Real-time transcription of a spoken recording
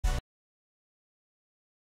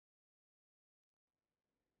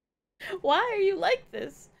Why are you like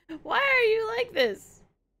this? Why are you like this?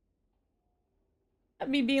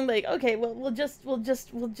 Me being like, okay, well, we'll just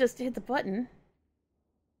hit the button.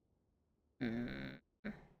 Hmm.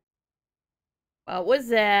 What was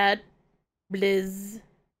that? Blizz.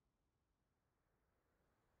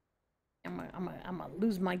 I'm gonna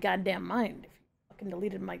lose my goddamn mind if you fucking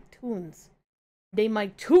deleted my tunes. They my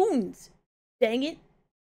tunes! Dang it.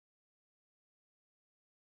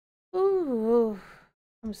 Ooh.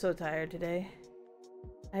 I'm so tired today.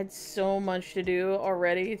 I had so much to do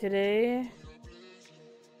already today.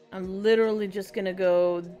 I'm literally just gonna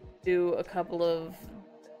go do a couple of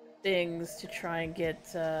things to try and get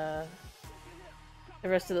the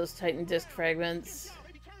rest of those Titan disc fragments.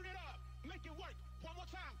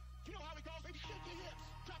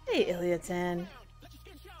 Hey, Iliatan.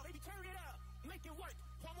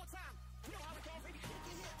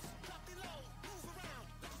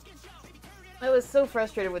 I was so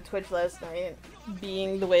frustrated with Twitch last night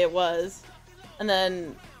being the way it was. And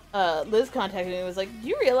then Liz contacted me and was like, do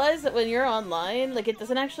you realize that when you're online, like, it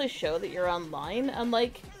doesn't actually show that you're online? I'm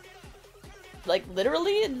like,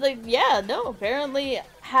 literally? Like, yeah, no, apparently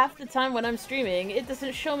half the time when I'm streaming, it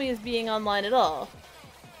doesn't show me as being online at all.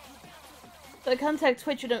 So I contact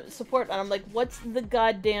Twitch and support, and I'm like, what's the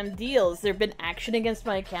goddamn deal? Has there been action against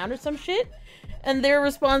my account or some shit? And their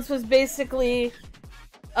response was basically,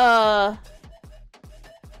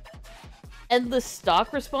 endless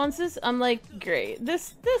stock responses. I'm like, great.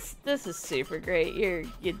 This is super great.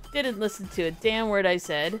 You didn't listen to a damn word I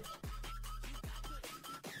said.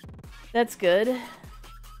 That's good.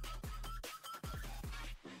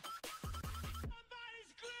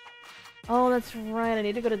 Oh, that's right. I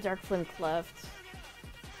need to go to Darkflame Cleft.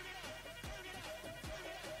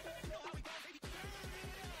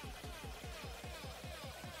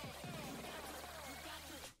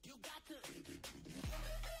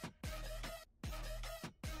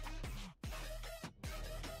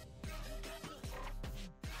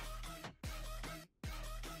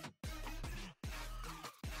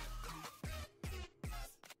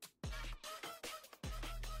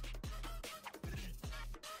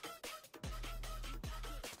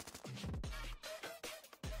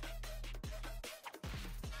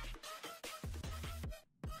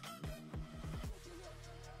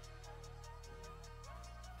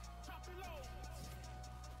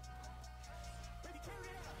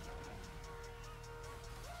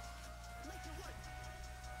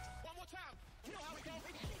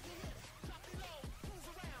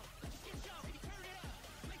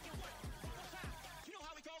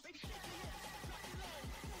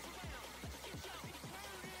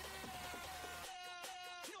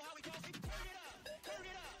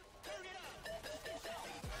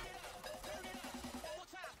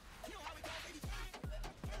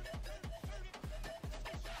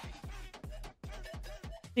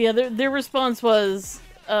 Yeah, their response was,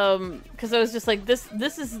 because I was just like,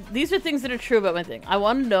 these are things that are true about my thing. I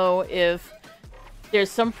want to know if there's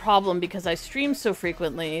some problem because I stream so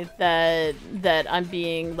frequently that I'm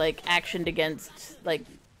being, like, actioned against, like,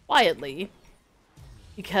 quietly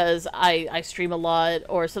because I stream a lot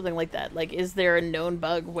or something like that. Like, is there a known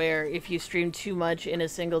bug where if you stream too much in a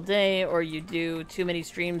single day or you do too many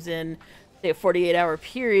streams in, say, a 48-hour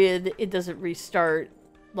period, it doesn't restart,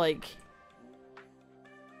 like,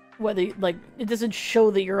 whether, like, it doesn't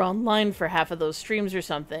show that you're online for half of those streams or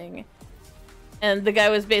something. And the guy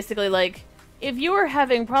was basically like, if you are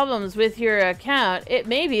having problems with your account, it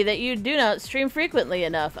may be that you do not stream frequently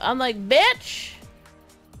enough. I'm like, bitch!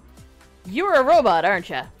 You're a robot,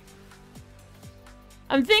 aren't you?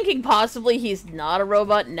 I'm thinking possibly he's not a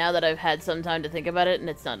robot now that I've had some time to think about it and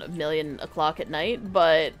it's not 1:00 at night,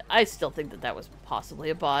 but I still think that that was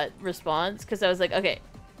possibly a bot response, because I was like, okay,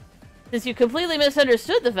 since you completely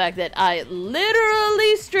misunderstood the fact that I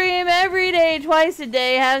literally stream every day, twice a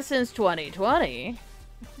day, have since 2020.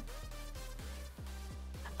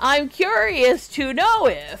 I'm curious to know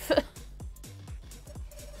if...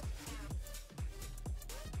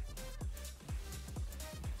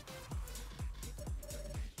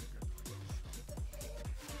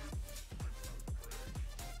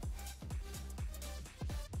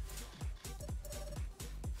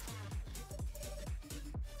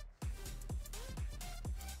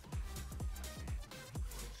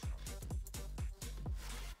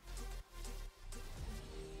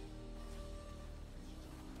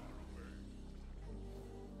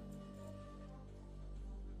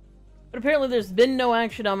 But apparently there's been no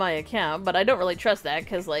action on my account, but I don't really trust that,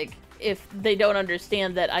 because, like, if they don't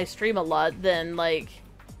understand that I stream a lot, then, like,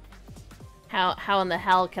 how in the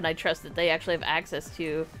hell can I trust that they actually have access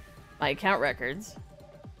to my account records?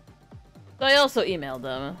 So I also emailed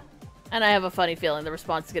them. And I have a funny feeling the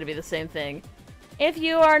response is going to be the same thing. If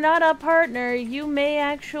you are not a partner, you may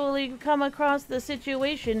actually come across the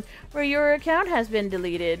situation where your account has been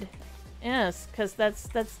deleted. Yes, because that's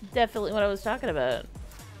definitely what I was talking about.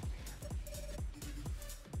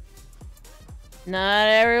 Not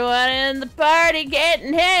everyone in the party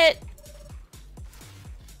getting hit!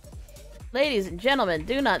 Ladies and gentlemen,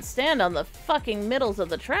 do not stand on the fucking middles of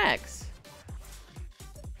the tracks.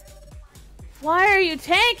 Why are you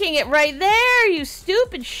tanking it right there, you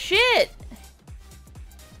stupid shit?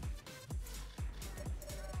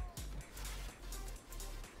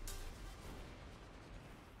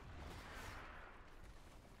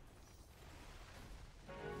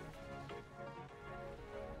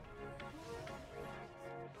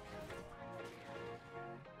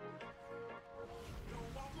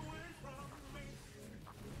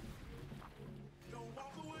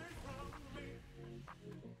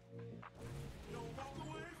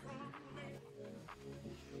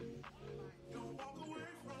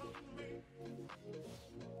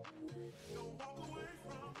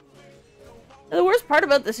 The worst part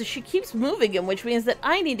about this is she keeps moving him, which means that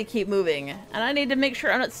I need to keep moving. And I need to make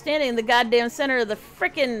sure I'm not standing in the goddamn center of the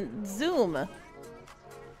frickin' Zoom.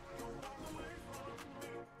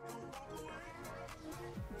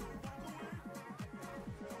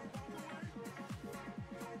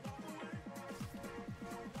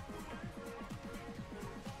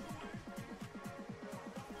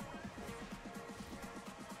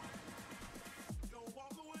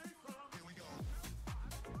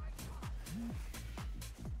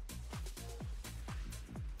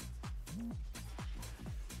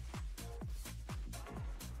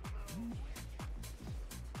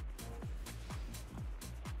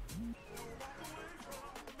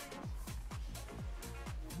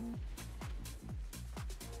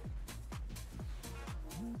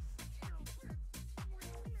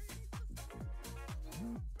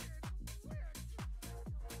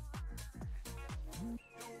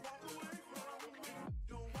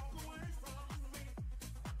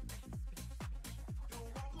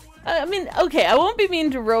 I mean, okay, I won't be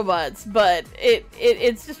mean to robots, but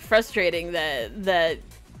it's just frustrating that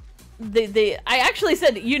I actually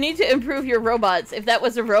said you need to improve your robots. If that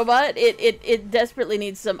was a robot, it desperately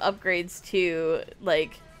needs some upgrades to,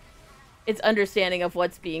 like, its understanding of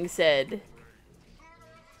what's being said.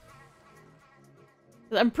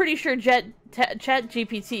 I'm pretty sure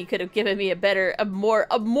ChatGPT could have given me a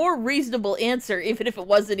more reasonable answer, even if it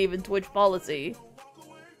wasn't even Twitch policy.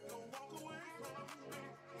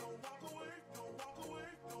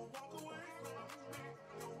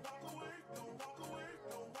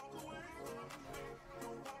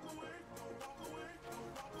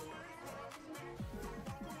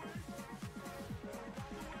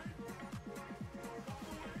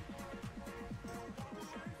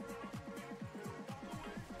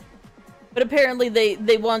 But apparently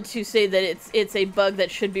they want to say that it's a bug that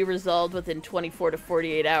should be resolved within 24 to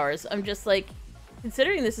 48 hours. I'm just like,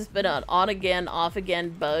 considering this has been an on-again,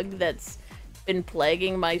 off-again bug that's been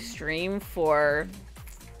plaguing my stream for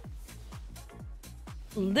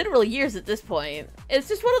literal years at this point, it's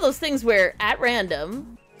just one of those things where, at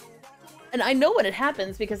random, and I know when it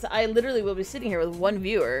happens because I literally will be sitting here with one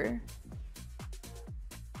viewer,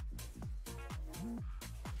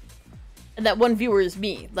 and that one viewer is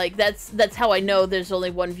me. Like, that's how I know there's only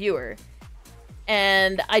one viewer.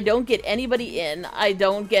 And I don't get anybody in. I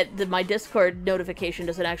don't get my Discord notification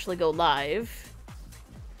doesn't actually go live.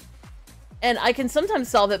 And I can sometimes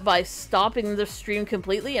solve it by stopping the stream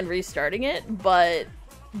completely and restarting it, but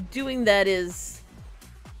doing that is...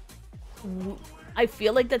 I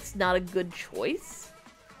feel like that's not a good choice.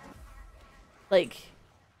 Like...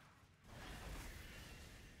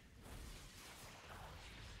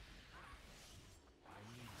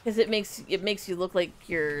 Because it makes you look like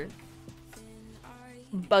you're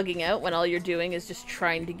bugging out when all you're doing is just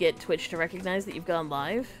trying to get Twitch to recognize that you've gone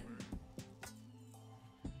live.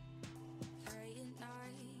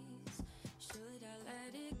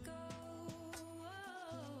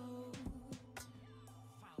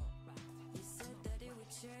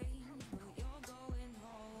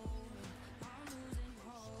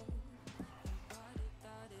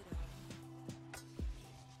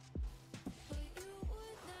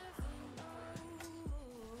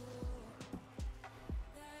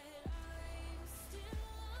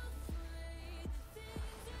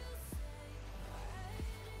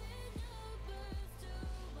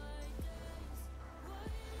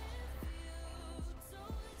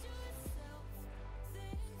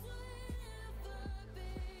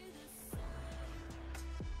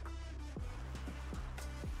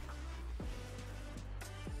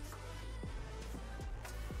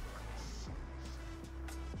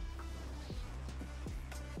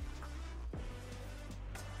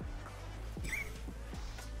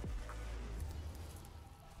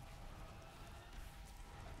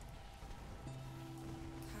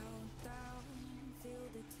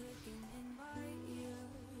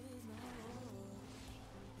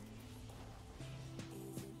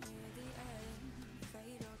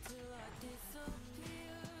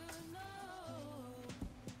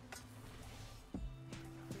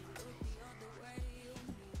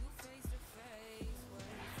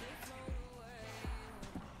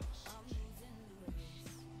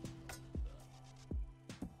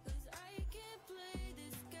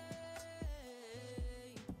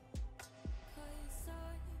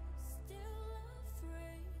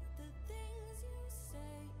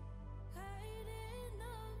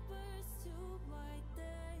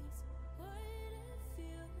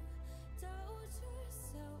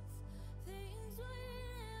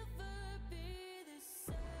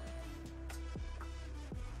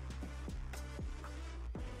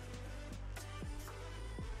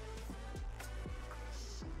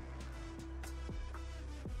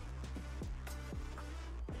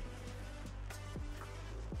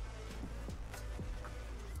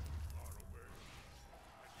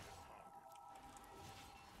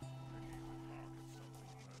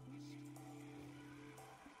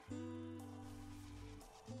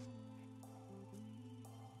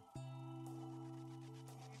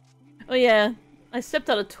 Oh yeah, I stepped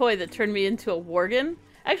on a toy that turned me into a worgen.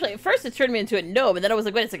 Actually, at first it turned me into a gnome, and then I was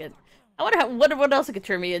like, wait a second. I wonder what else it could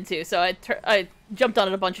turn me into. So I jumped on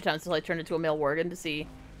it a bunch of times until I turned into a male worgen to see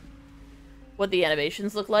what the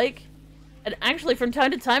animations look like. And actually, from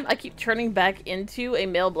time to time, I keep turning back into a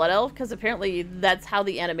male blood elf, because apparently that's how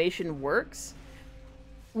the animation works.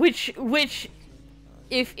 Which,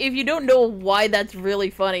 if you don't know why that's really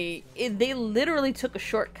funny, they literally took a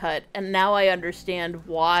shortcut, and now I understand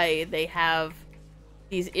why they have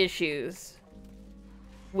these issues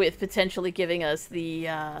with potentially giving us the,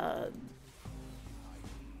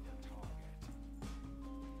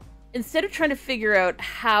 instead of trying to figure out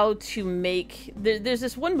how to make... There's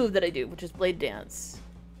this one move that I do, which is Blade Dance.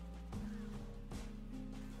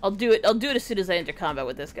 I'll do it as soon as I enter combat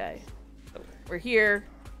with this guy. So we're here.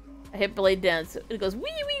 I hit Blade Dance. It goes wee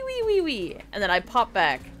wee wee wee wee, and then I pop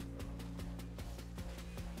back.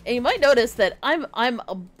 And you might notice that I'm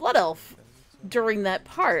a blood elf during that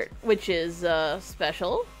part, which is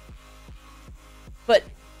special. But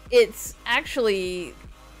it's actually...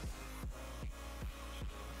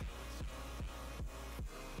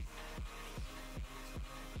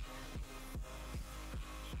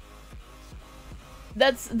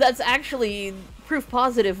 That's actually proof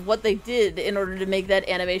positive what they did in order to make that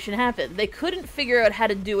animation happen. They couldn't figure out how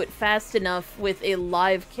to do it fast enough with a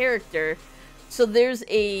live character, so there's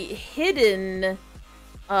a hidden,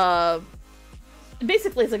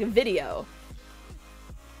 basically it's like a video,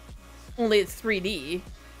 only it's 3D,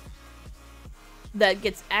 that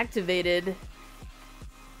gets activated.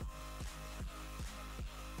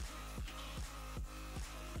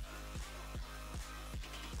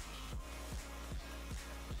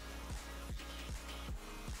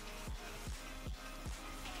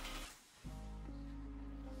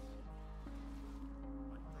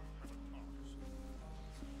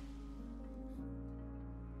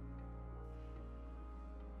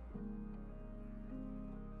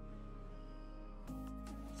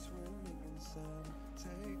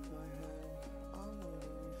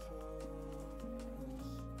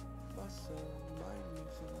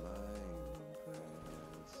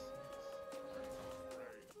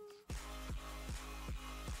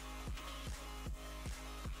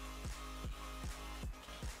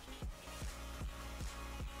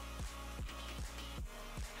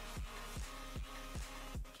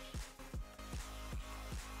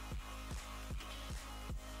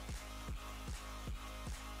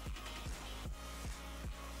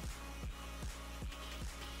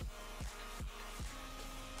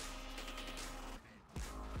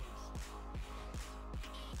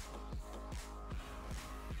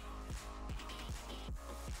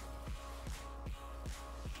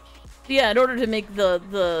 Yeah, in order to make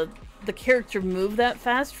the character move that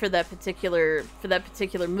fast for that particular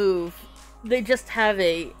move, they just have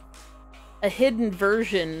a hidden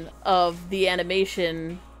version of the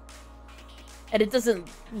animation, and it doesn't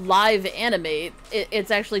live animate.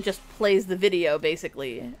 It's actually just plays the video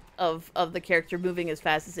basically of the character moving as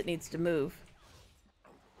fast as it needs to move.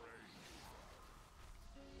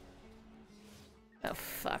 Oh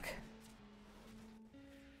fuck.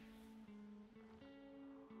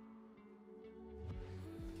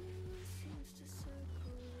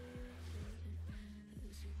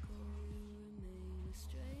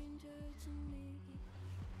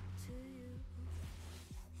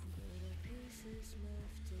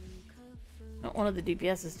 Oh, one of the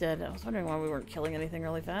DPS is dead. I was wondering why we weren't killing anything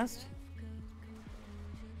really fast.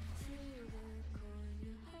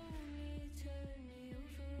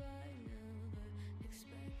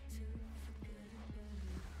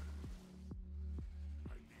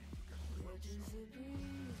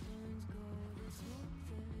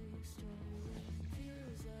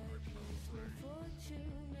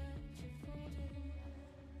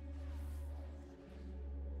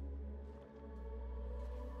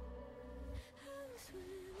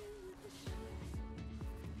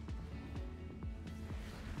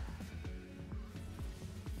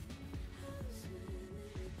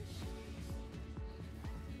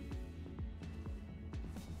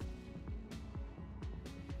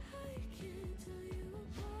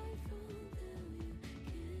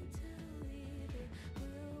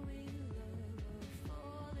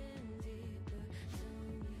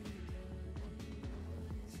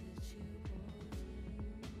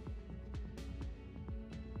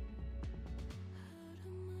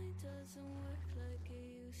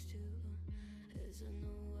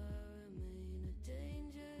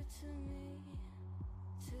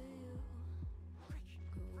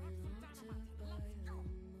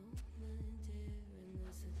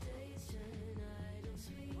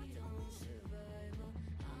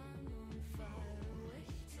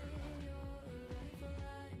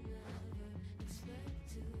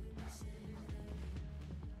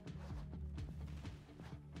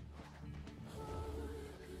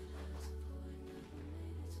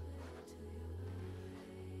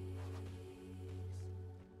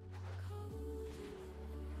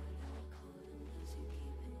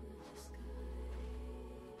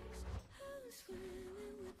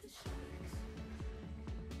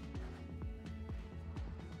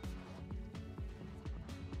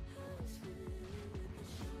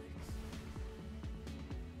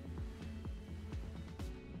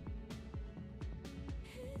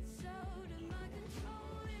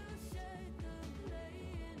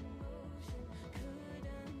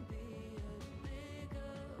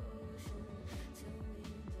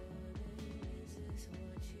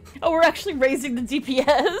 Oh, we're actually raising the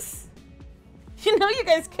DPS? You know you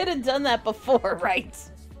guys could have done that before, right?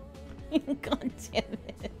 God damn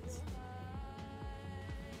it.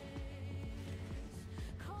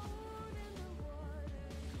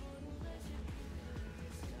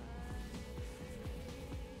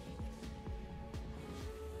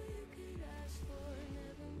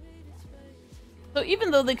 So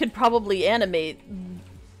even though they could probably animate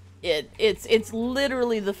it's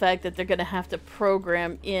literally the fact that they're going to have to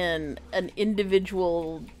program in an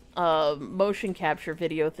individual motion capture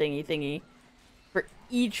video thingy for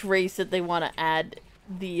each race that they want to add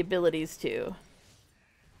the abilities to.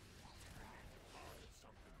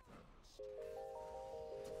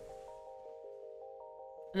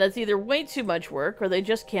 And that's either way too much work or they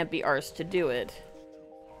just can't be arsed to do it.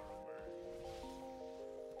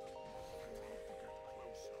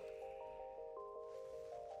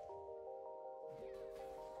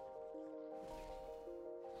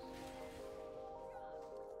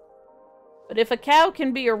 But if a cow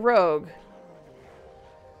can be a rogue...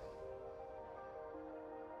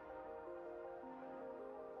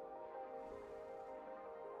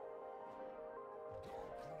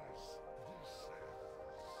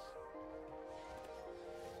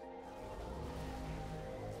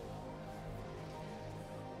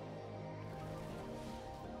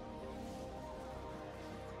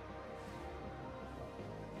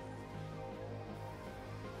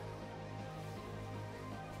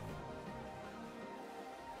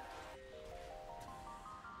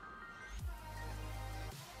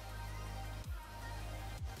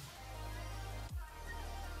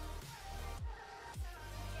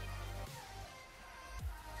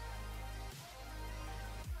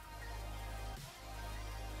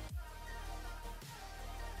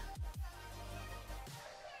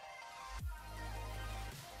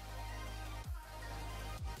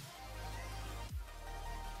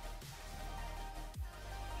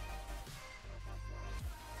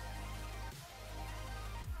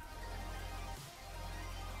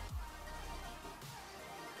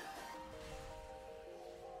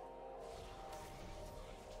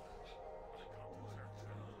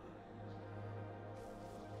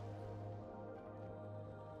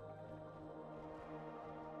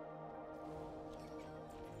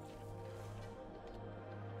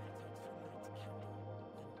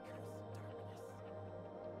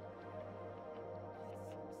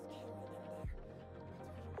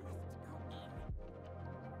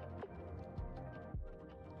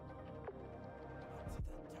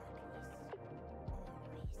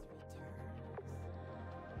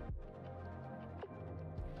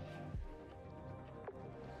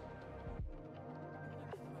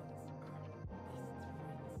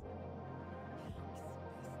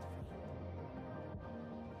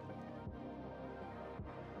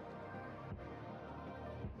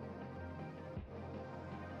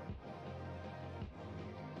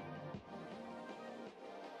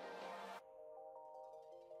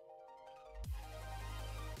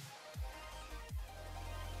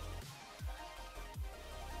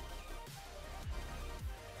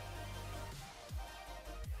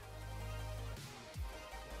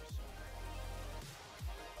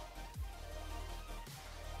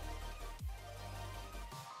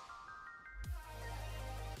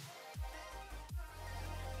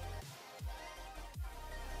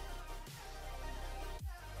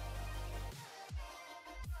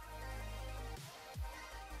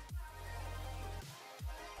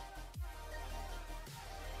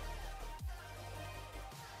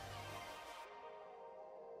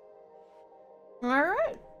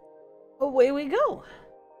 Alright. Away we go.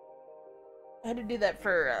 I had to do that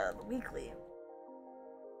for the weekly.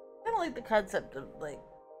 I don't like the concept of, like,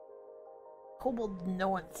 kobolds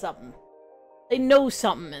knowing something. They know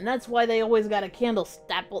something, and that's why they always got a candle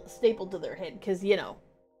stapled to their head, because, you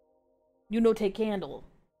know take candle.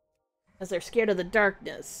 Because they're scared of the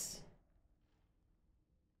darkness.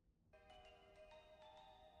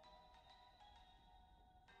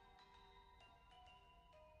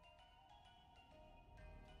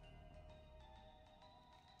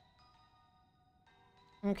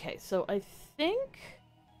 Okay, so I think...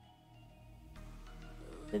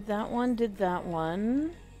 Did that one, did that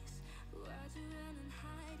one.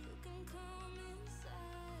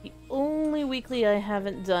 The only weekly I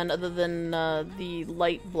haven't done, other than the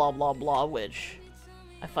light blah blah blah, which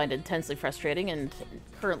I find intensely frustrating and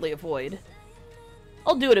currently avoid.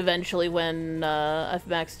 I'll do it eventually when I've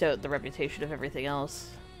maxed out the reputation of everything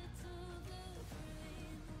else.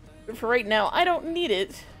 But for right now, I don't need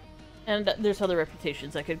it. And there's other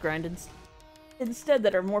reputations I could grind instead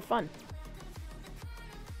that are more fun.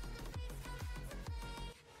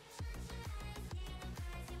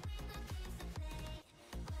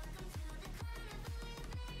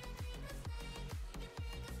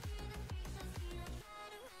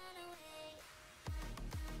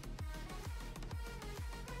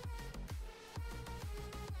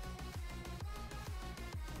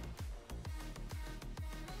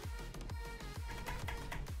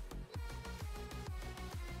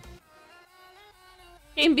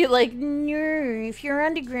 And be like, no, if you're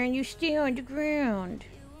underground, you stay underground.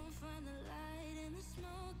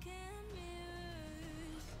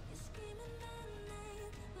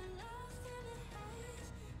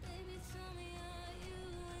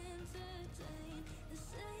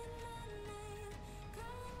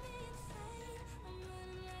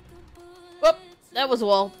 Whoop! That was a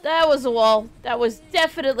wall. That was a wall. That was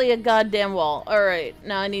definitely a goddamn wall. Alright,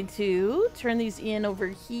 now I need to turn these in over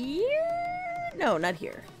here. No, not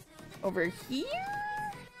here. Over here?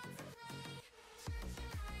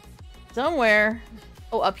 Somewhere.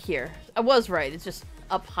 Oh, up here. I was right. It's just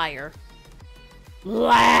up higher.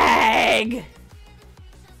 Lag!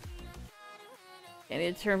 I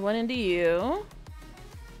need to turn one into you.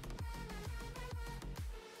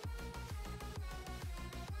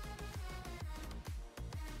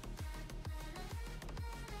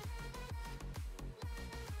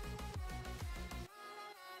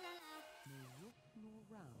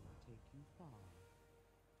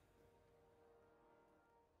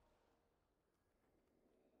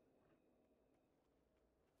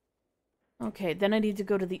 Okay, then I need to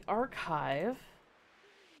go to the archive.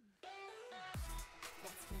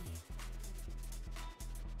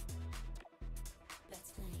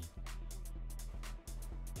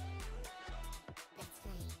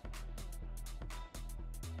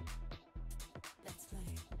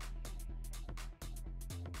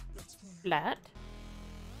 Flat.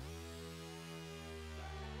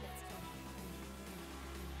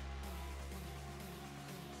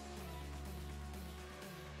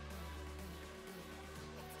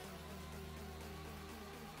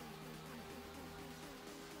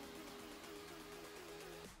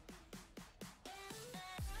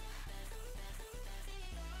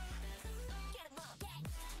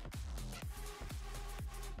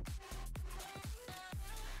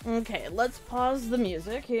 Okay, let's pause the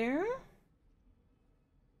music here.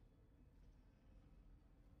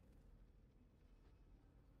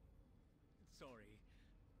 Sorry,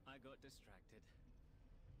 I got distracted.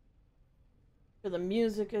 The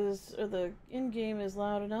music is, or the in-game is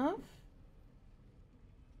loud enough.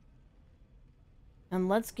 And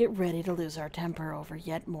let's get ready to lose our temper over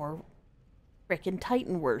yet more frickin'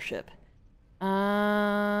 Titan worship.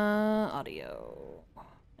 Audio.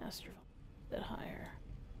 Master a bit higher.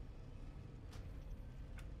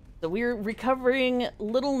 So we're recovering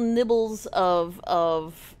little nibbles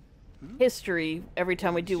of history every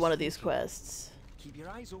time we do one of these quests. Keep your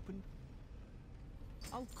eyes open.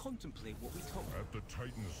 I'll contemplate what we talk about. At the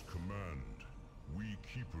Titan's command, we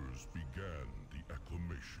keepers began the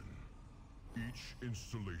acclamation. Each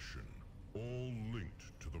installation, all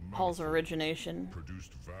linked to the Hall's manifold, origination,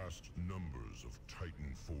 produced vast numbers of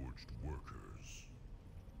Titan-forged workers.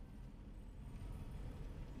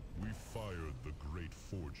 We fired the great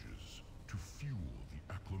forges to fuel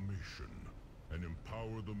the acclamation and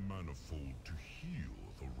empower the manifold to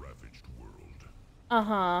heal the ravaged world.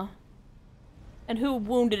 Uh-huh. And who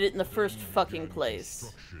wounded it in the first Then fucking began place?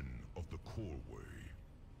 Construction of the Coreway,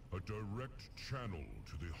 a direct channel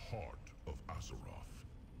to the heart of Azeroth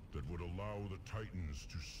that would allow the Titans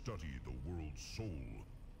to study the world's soul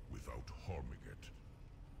without harming it.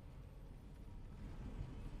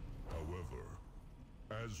 However,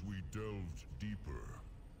 as we delved deeper,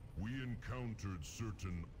 we encountered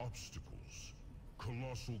certain obstacles,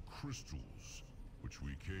 colossal crystals, which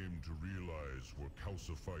we came to realize were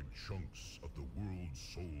calcified chunks of the world's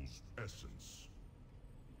soul's essence.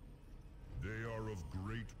 They are of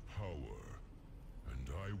great power, and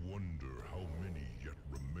I wonder how many yet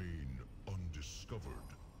remain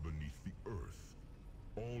undiscovered beneath the earth,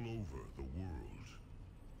 all over the world.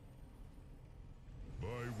 By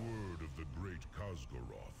word of the great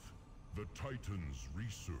Khazgoroth, the Titan's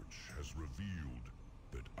research has revealed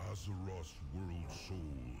that Azeroth's world soul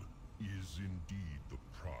is indeed the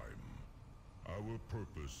Prime. Our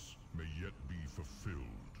purpose may yet be fulfilled.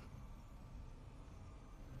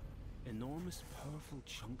 Enormous, powerful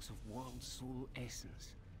chunks of world soul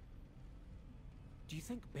essence. Do you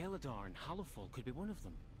think Beladar and Halifal could be one of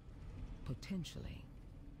them? Potentially.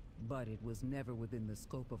 But it was never within the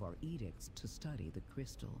scope of our edicts to study the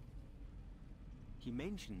crystal. He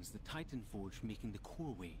mentions the Titan Forge making the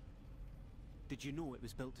Coreway. Did you know it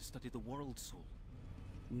was built to study the world soul?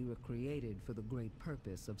 We were created for the great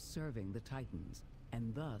purpose of serving the Titans,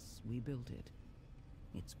 and thus we built it.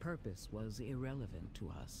 Its purpose was irrelevant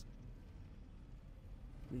to us.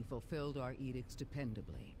 We fulfilled our edicts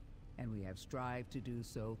dependably, and we have strived to do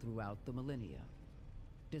so throughout the millennia.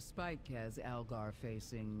 Despite Kaz Algar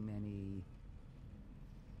facing many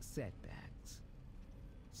setbacks.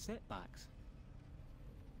 Setbacks?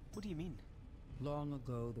 What do you mean? Long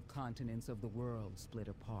ago, the continents of the world split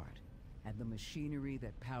apart, and the machinery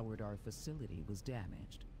that powered our facility was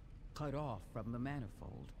damaged, cut off from the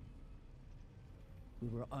manifold. We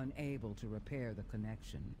were unable to repair the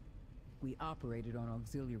connection. We operated on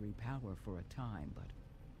auxiliary power for a time, but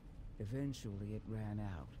eventually it ran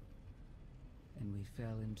out, and we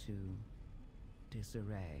fell into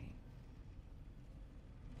disarray.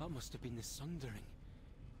 That must have been the Sundering.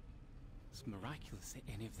 It's miraculous that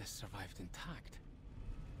any of this survived intact.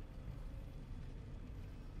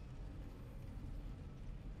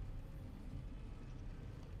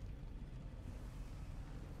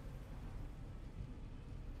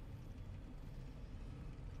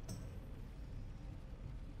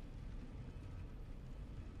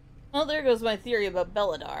 Well, there goes my theory about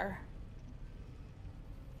Belladar.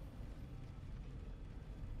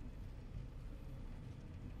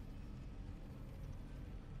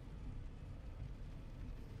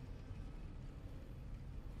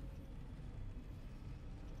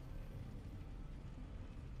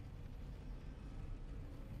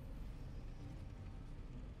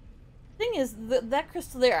 Thing is, that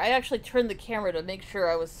crystal there, I actually turned the camera to make sure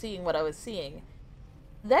I was seeing what I was seeing.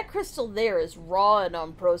 That crystal there is raw and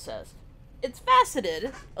unprocessed. It's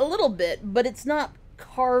faceted a little bit, but it's not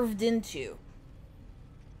carved into.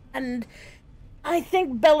 And I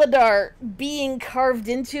think Belladar being carved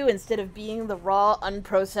into instead of being the raw,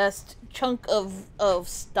 unprocessed chunk of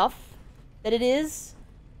stuff that it is,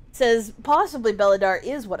 says possibly Belladar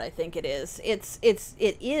is what I think it is. It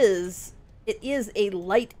is a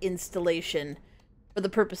light installation for the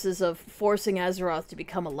purposes of forcing Azeroth to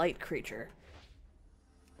become a light creature.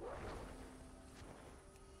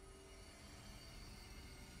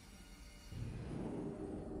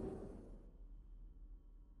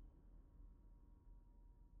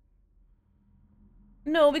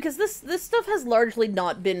 No, because this stuff has largely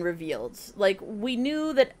not been revealed. Like, we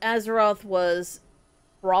knew that Azeroth was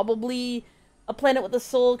probably a planet with a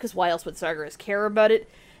soul, because why else would Sargeras care about it?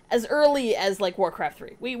 As early as, like, Warcraft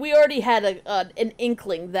 3. We already had an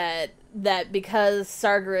inkling that because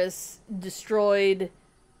Sargeras destroyed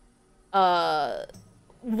what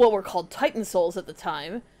were called Titan Souls at the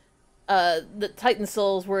time, the Titan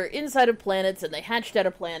Souls were inside of planets, and they hatched out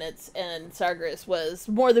of planets, and Sargeras was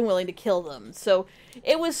more than willing to kill them. So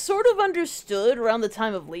it was sort of understood around the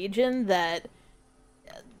time of Legion that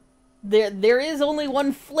there is only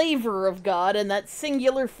one flavor of God, and that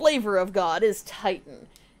singular flavor of God is Titan.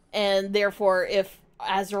 And therefore, if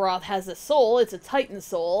Azeroth has a soul, it's a Titan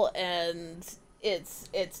soul, and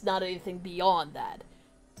it's not anything beyond that.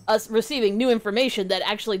 Us receiving new information that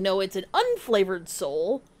actually, no, it's an unflavored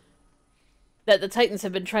soul that the Titans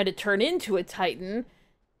have been trying to turn into a Titan,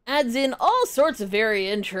 adds in all sorts of very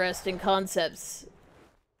interesting concepts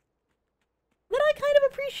that I kind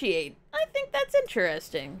of appreciate. I think that's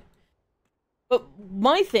interesting. But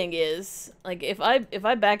my thing is, like, if I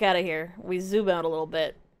back out of here, we zoom out a little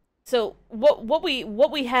bit. So what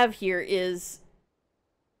we have here is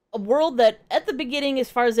a world that, at the beginning,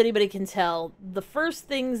 as far as anybody can tell, the first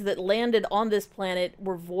things that landed on this planet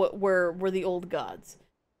were the old gods.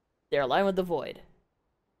 They're aligned with the void.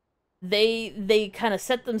 They kind of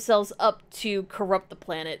set themselves up to corrupt the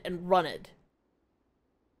planet and run it.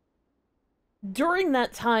 During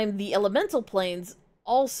that time, the elemental planes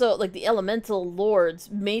also, like the elemental lords,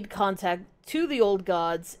 made contact to the old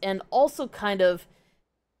gods and also kind of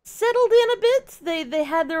settled in a bit. They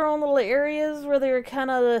had their own little areas where they were kind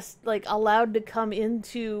of like allowed to come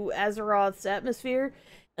into Azeroth's atmosphere.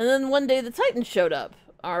 And then one day the Titans showed up.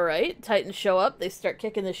 Alright, Titans show up, they start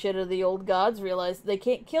kicking the shit out of the old gods, realize they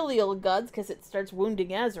can't kill the old gods because it starts wounding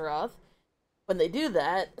Azeroth when they do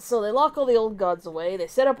that, so they lock all the old gods away, they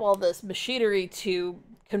set up all this machinery to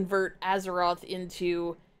convert Azeroth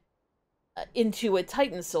into a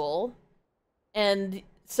Titan soul, and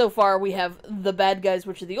so far we have the bad guys,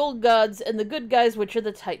 which are the old gods, and the good guys, which are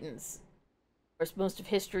the Titans. Of course, most of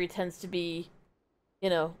history tends to be,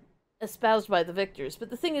 you know, espoused by the victors,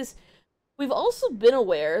 but the thing is, we've also been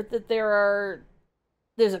aware that there's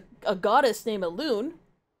a goddess named Elune,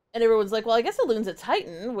 and everyone's like, well, I guess Elune's a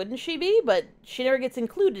Titan, wouldn't she be? But she never gets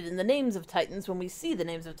included in the names of Titans when we see the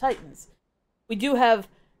names of Titans. We do have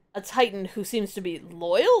a Titan who seems to be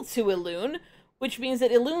loyal to Elune, which means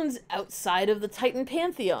that Elune's outside of the Titan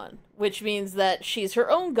pantheon, which means that she's her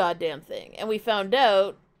own goddamn thing. And we found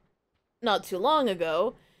out, not too long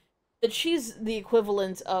ago, that she's the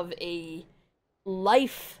equivalent of a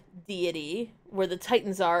life deity, where the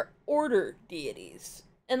Titans are order deities.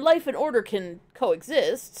 And life and order can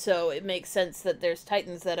coexist, so it makes sense that there's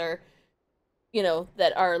Titans that are, you know,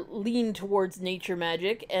 that are lean towards nature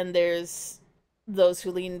magic, and there's those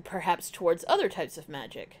who lean perhaps towards other types of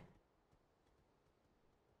magic.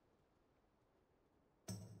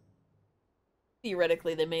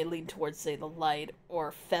 Theoretically, they may lean towards, say, the light,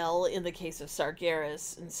 or Fel in the case of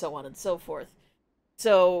Sargeras, and so on and so forth.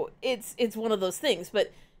 So it's one of those things.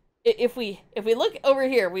 But if we look over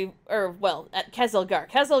here, at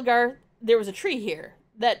Kazelgar, there was a tree here.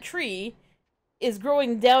 That tree is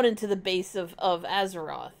growing down into the base of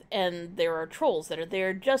Azeroth, and there are trolls that are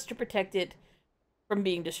there just to protect it from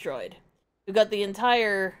being destroyed. We've got the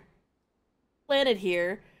entire planet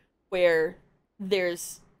here where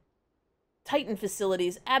there's Titan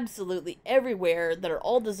facilities absolutely everywhere that are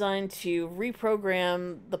all designed to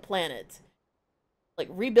reprogram the planet. Like,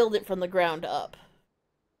 rebuild it from the ground up.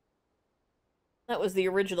 That was the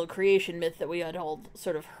original creation myth that we had all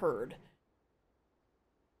sort of heard.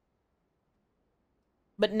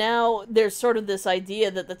 But now there's sort of this idea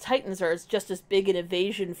that the Titans are just as big an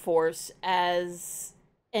invasion force as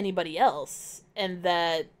anybody else, and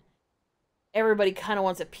that everybody kind of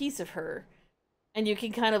wants a piece of her. And you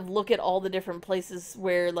can kind of look at all the different places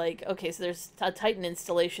where, like, okay, so there's a Titan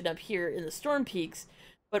installation up here in the Storm Peaks,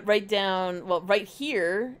 but right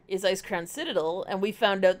here is Icecrown Citadel, and we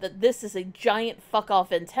found out that this is a giant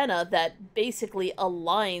fuck-off antenna that basically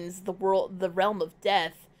aligns the realm of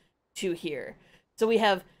death to here. So we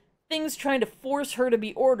have things trying to force her to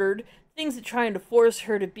be ordered, things that trying to force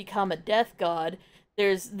her to become a death god.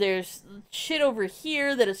 There's shit over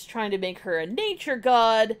here that is trying to make her a nature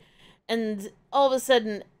god. And all of a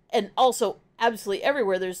sudden, and also absolutely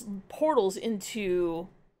everywhere, there's portals into,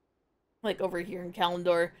 like over here in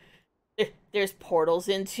Kalimdor, there's portals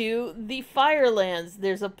into the Firelands.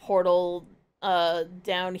 There's a portal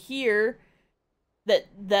down here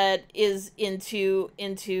that is into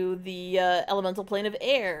the elemental plane of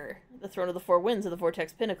air, the Throne of the Four Winds and the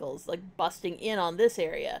Vortex Pinnacles, like busting in on this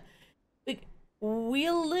area. Like, we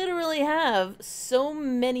literally have so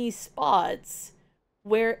many spots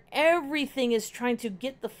where everything is trying to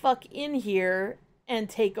get the fuck in here and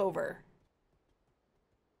take over.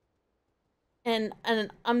 And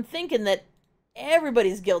I'm thinking that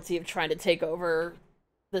everybody's guilty of trying to take over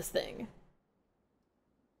this thing.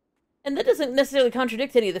 And that doesn't necessarily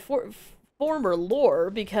contradict any of the former lore,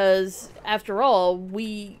 because, after all,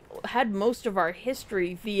 we had most of our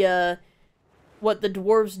history via what the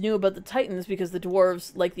dwarves knew about the Titans, because the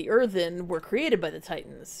dwarves, like the Earthen, were created by the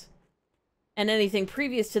Titans. And anything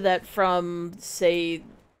previous to that from, say,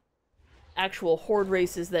 actual horde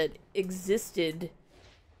races that existed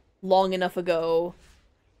long enough ago,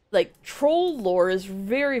 like, troll lore is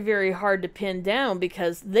very, very hard to pin down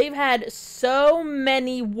because they've had so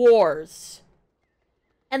many wars.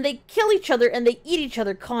 And they kill each other and they eat each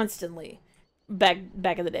other constantly. Back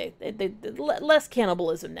in the day. Less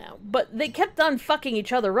cannibalism now. But they kept on fucking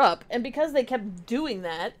each other up, and because they kept doing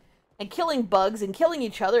that, and killing bugs, and killing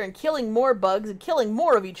each other, and killing more bugs, and killing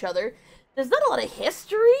more of each other, there's not a lot of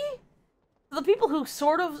history. The people who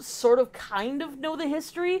sort of kind of know the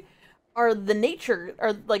history are the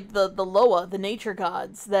Loa, the nature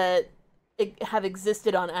gods that have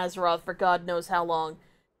existed on Azeroth for God knows how long,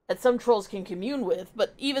 that some trolls can commune with,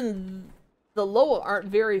 but even the Loa aren't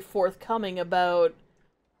very forthcoming about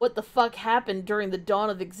what the fuck happened during the dawn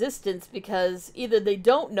of existence, because either they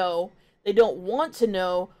don't know, they don't want to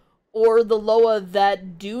know, or the Loa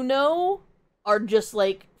that do know are just,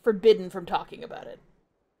 like, forbidden from talking about it.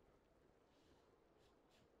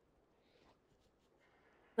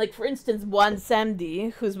 Like, for instance, Juan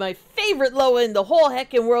Samdi, who's my favorite Loa in the whole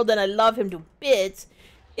heckin' world, and I love him to bits,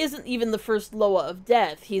 isn't even the first Loa of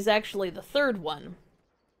death. He's actually the third one.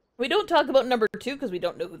 We don't talk about number 2 because we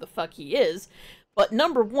don't know who the fuck he is, but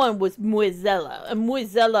number 1 was Muizela. And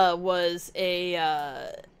Muizela was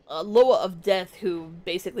a Loa of death who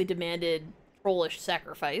basically demanded trollish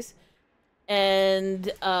sacrifice,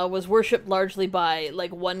 and was worshipped largely by,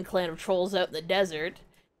 like, one clan of trolls out in the desert.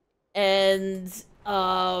 And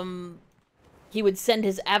he would send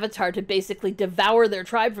his avatar to basically devour their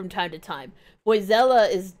tribe from time to time. Muizela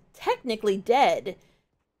is technically dead.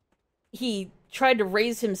 He tried to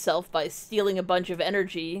raise himself by stealing a bunch of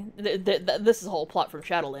energy. This is a whole plot from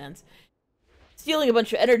Shadowlands. Stealing a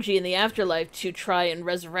bunch of energy in the afterlife to try and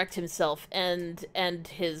resurrect himself and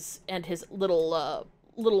his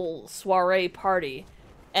little soiree party.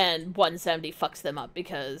 And 170 fucks them up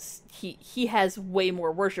because he has way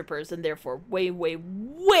more worshippers and therefore way, way,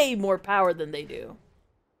 way more power than they do.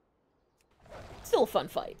 Still a fun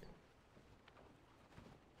fight.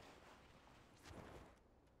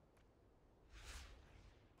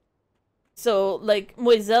 So, like,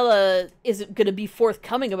 Muizela isn't going to be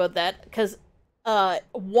forthcoming about that, because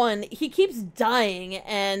one, he keeps dying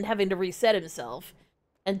and having to reset himself.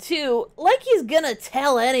 And two, like he's gonna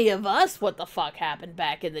tell any of us what the fuck happened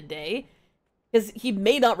back in the day. Because he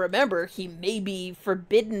may not remember, he may be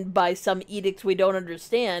forbidden by some edict we don't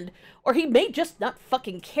understand, or he may just not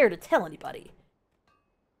fucking care to tell anybody.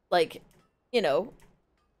 Like, you know,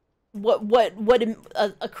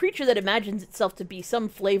 a creature that imagines itself to be some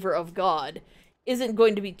flavor of God isn't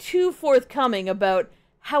going to be too forthcoming about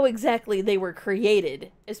how exactly they were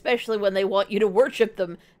created, especially when they want you to worship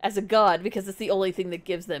them as a god, because it's the only thing that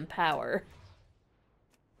gives them power.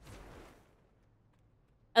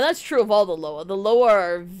 And that's true of all the Loa. The Loa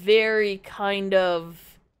are very kind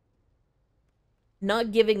of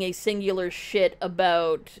not giving a singular shit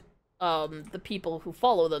about the people who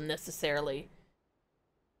follow them, necessarily.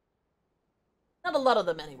 Not a lot of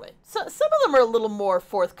them, anyway. So, some of them are a little more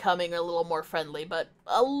forthcoming, or a little more friendly, but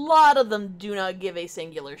a lot of them do not give a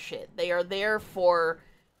singular shit. They are there for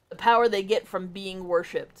the power they get from being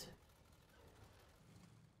worshipped.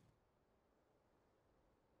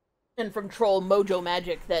 And from troll mojo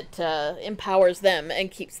magic that empowers them and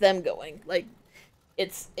keeps them going. Like,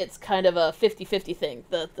 it's kind of a 50-50 thing.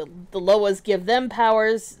 The Loas give them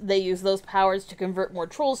powers, they use those powers to convert more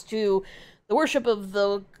trolls to the worship of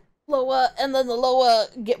the Loa, and then the Loa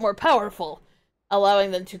get more powerful,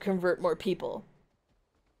 allowing them to convert more people.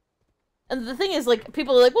 And the thing is, like,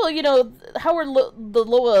 people are like, well, you know, how are the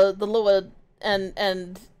Loa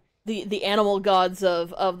and the animal gods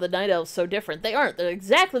of the Night Elves so different? They aren't. They're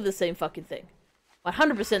exactly the same fucking thing.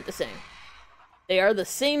 100% the same. They are the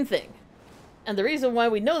same thing. And the reason why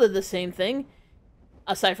we know they're the same thing,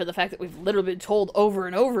 aside from the fact that we've literally been told over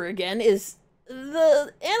and over again, is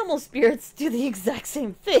the animal spirits do the exact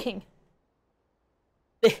same thing.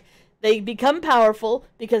 They become powerful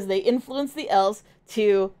because they influence the elves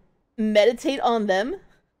to meditate on them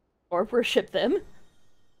or worship them.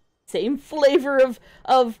 Same flavor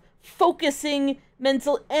of focusing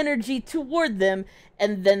mental energy toward them,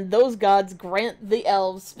 and then those gods grant the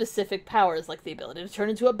elves specific powers, like the ability to turn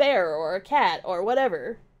into a bear or a cat or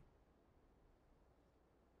whatever.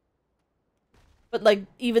 But, like,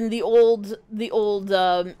 even the old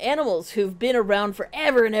animals who've been around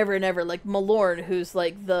forever and ever and ever, like Malorn, who's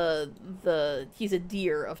like he's a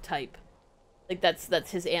deer of type. Like,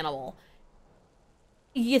 that's his animal.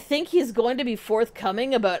 You think he's going to be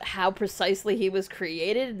forthcoming about how precisely he was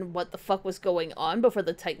created and what the fuck was going on before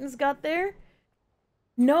the Titans got there?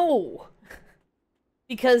 No!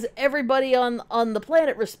 Because everybody on the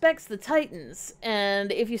planet respects the Titans,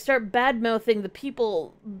 and if you start bad-mouthing the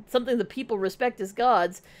people, something the people respect as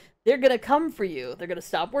gods, they're gonna come for you. They're gonna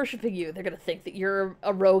stop worshipping you. They're gonna think that you're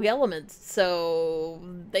a rogue element, so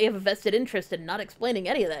they have a vested interest in not explaining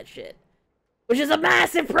any of that shit. Which is a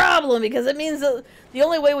massive problem, because it means that the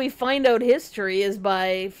only way we find out history is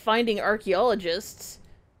by finding archaeologists,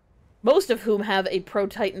 most of whom have a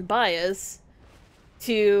pro-Titan bias,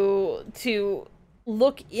 to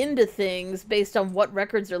look into things based on what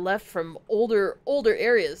records are left from older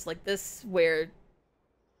areas like this, where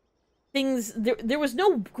things there was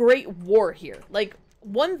no great war here. Like,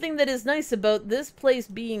 one thing that is nice about this place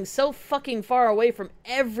being so fucking far away from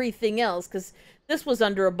everything else, because this was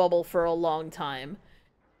under a bubble for a long time,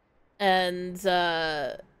 and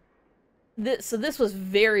so this was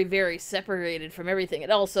very, very separated from everything.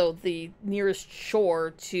 And also the nearest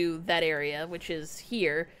shore to that area, which is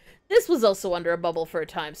here, this was also under a bubble for a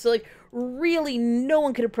time. So, like, really no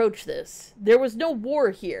one could approach this. There was no war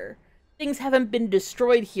here. Things haven't been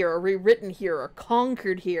destroyed here, or rewritten here, or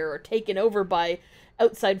conquered here, or taken over by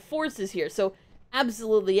outside forces here. So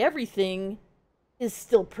absolutely everything is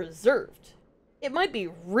still preserved. It might be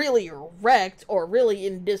really wrecked or really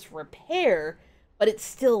in disrepair, but it's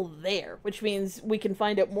still there, which means we can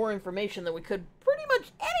find out more information than we could pretty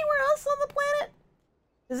much anywhere else on the planet.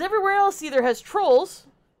 Because everywhere else either has trolls,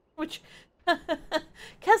 which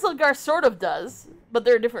Kesselgar sort of does, but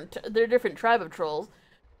they're a different tribe of trolls,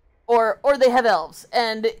 or they have elves.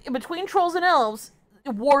 And between trolls and elves,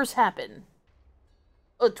 wars happen.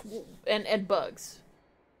 And bugs.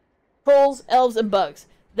 Trolls, elves, and bugs.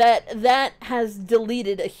 That has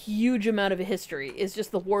deleted a huge amount of history. It's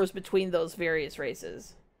just the wars between those various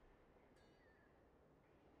races.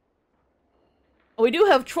 We do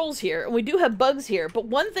have trolls here, and we do have bugs here, but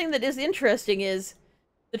one thing that is interesting is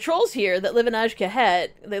the trolls here that live in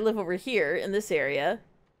Ajkahet, they live over here in this area,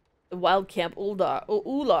 the Wild Camp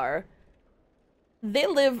Ular, they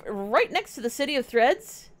live right next to the City of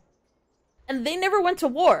Threads, and they never went to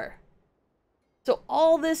war. So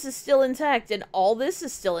all this is still intact, and all this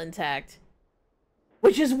is still intact.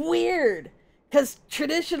 Which is weird, because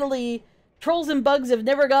traditionally, Trolls and bugs have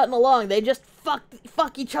never gotten along. They just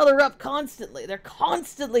fuck each other up constantly. They're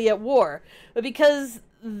constantly at war. But because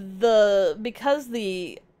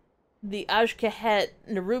the Azj-Kahet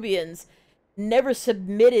Nerubians never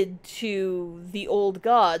submitted to the old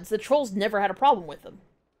gods, the trolls never had a problem with them.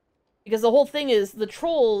 Because the whole thing is, the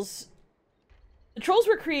trolls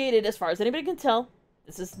were created, as far as anybody can tell.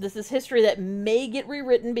 This is history that may get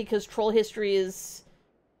rewritten, because troll history is,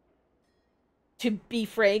 to be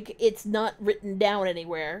frank, it's not written down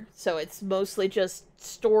anywhere. So it's mostly just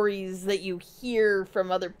stories that you hear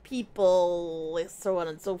from other people, so on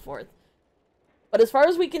and so forth. But as far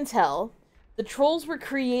as we can tell, the trolls were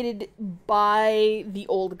created by the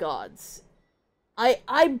old gods.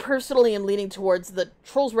 I personally am leaning towards the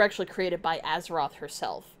trolls were actually created by Azeroth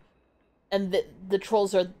herself. And the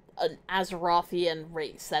trolls are an Azerothian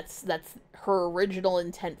race. That's her original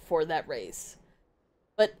intent for that race.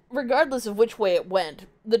 But regardless of which way it went,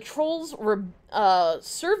 the trolls were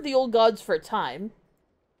served the old gods for a time,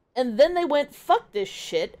 and then they went, fuck this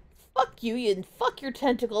shit, fuck you, and fuck your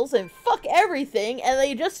tentacles, and fuck everything, and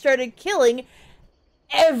they just started killing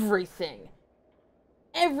everything.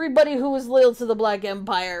 Everybody who was loyal to the Black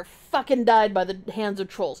Empire fucking died by the hands of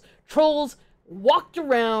trolls. Trolls walked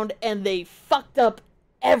around and they fucked up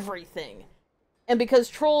everything. And because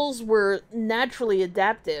trolls were naturally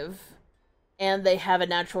adaptive, and they have a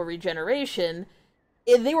natural regeneration,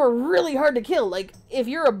 they were really hard to kill. Like, if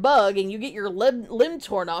you're a bug and you get your limb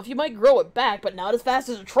torn off, you might grow it back, but not as fast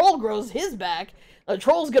as a troll grows his back. A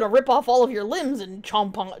troll's gonna rip off all of your limbs and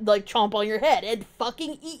chomp on your head and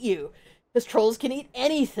fucking eat you. Because trolls can eat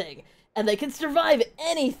anything, and they can survive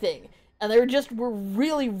anything. And they were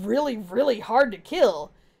really, really, really hard to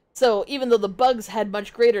kill. So even though the bugs had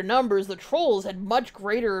much greater numbers, the trolls had much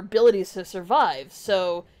greater abilities to survive.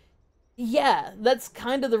 So yeah, that's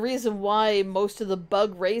kind of the reason why most of the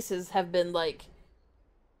bug races have been, like,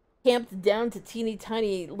 camped down to teeny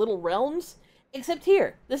tiny little realms. Except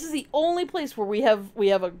here. This is the only place where we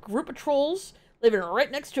have a group of trolls living right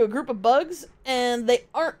next to a group of bugs, and they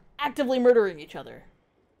aren't actively murdering each other.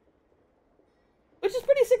 Which is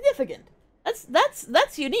pretty significant.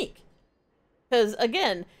 That's unique. Because,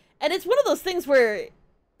 again, and it's one of those things where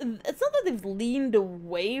it's not that they've leaned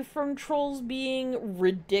away from trolls being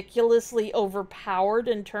ridiculously overpowered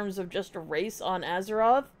in terms of just a race on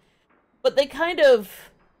Azeroth, but they kind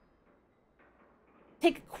of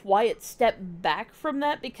take a quiet step back from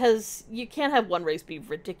that, because you can't have one race be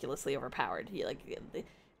ridiculously overpowered.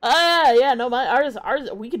 Ours,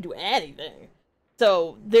 we can do anything.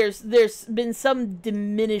 So there's been some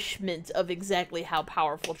diminishment of exactly how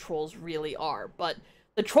powerful trolls really are, but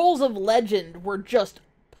the trolls of legend were just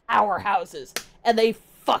powerhouses, and they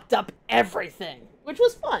fucked up everything, which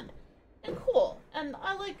was fun and cool, and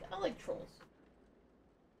I like trolls.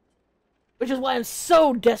 Which is why I'm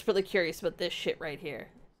so desperately curious about this shit right here.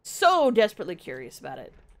 So desperately curious about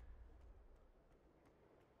it.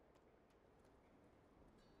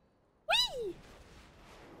 Whee!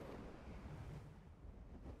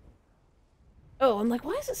 Oh, I'm like,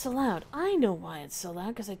 why is it so loud? I know why it's so loud,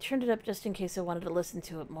 because I turned it up just in case I wanted to listen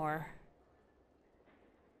to it more.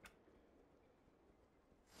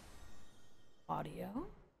 Audio.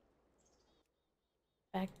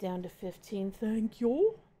 Back down to 15, thank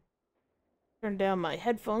you. Turn down my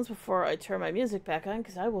headphones before I turn my music back on,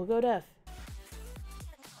 because I will go deaf.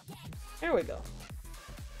 There we go.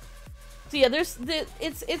 So yeah,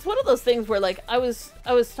 it's one of those things where, like, I was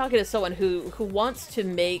talking to someone who wants to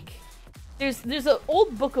make, there's an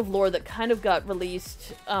old book of lore that kind of got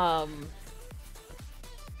released sometime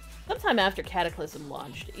after Cataclysm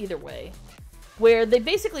launched, either way, where they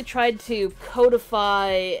basically tried to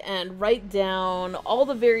codify and write down all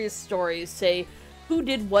the various stories, say who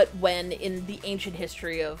did what when in the ancient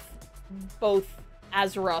history of both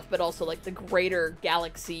Azeroth, but also, like, the greater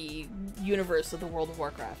galaxy universe of the World of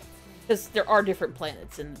Warcraft. Because there are different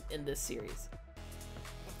planets in this series.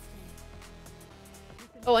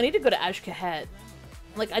 Oh, I need to go to Azj-Kahet.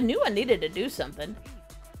 Like, I knew I needed to do something.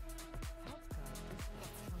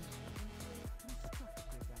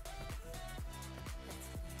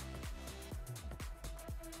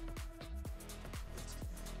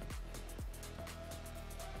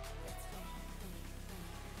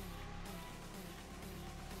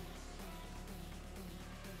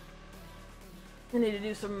 I need to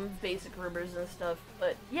do some basic rumors and stuff,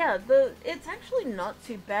 but yeah, it's actually not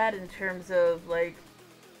too bad in terms of, like,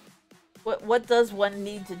 what does one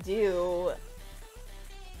need to do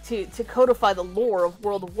to codify the lore of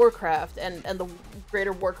World of Warcraft and the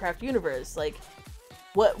greater Warcraft universe. Like,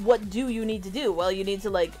 what do you need to do? Well, you need to,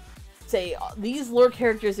 like, say, these lore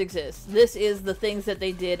characters exist, this is the things that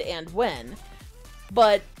they did and when.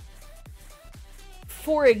 But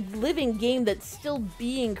for a living game that's still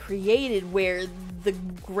being created where the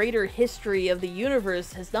greater history of the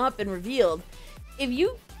universe has not been revealed, if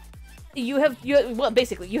you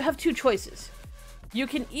have two choices. You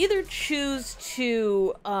can either choose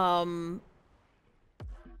to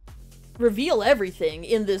reveal everything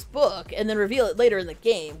in this book and then reveal it later in the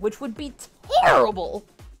game, which would be terrible.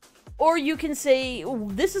 Or you can say,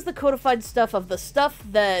 this is the codified stuff of the stuff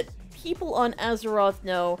that people on Azeroth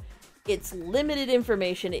know. It's limited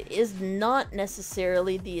information. It is not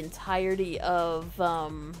necessarily the entirety of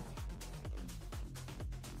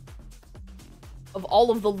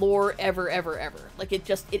all of the lore ever. Like, it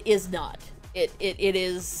is not. It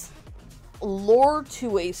is lore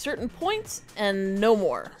to a certain point and no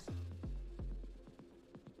more.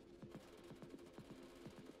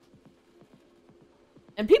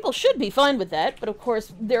 And people should be fine with that, but of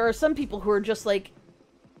course, there are some people who are just like,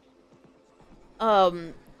 I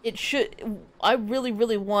really,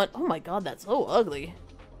 really want, oh my god, that's so ugly.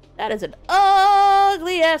 That is an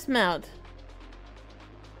ugly ass mount.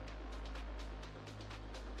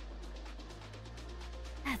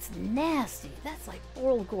 That's nasty. That's like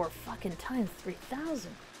oral gore fucking times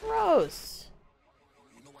 3,000. Gross.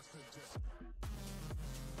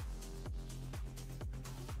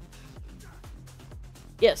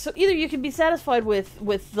 Yeah, so either you can be satisfied with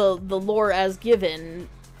the lore as given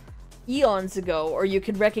eons ago, or you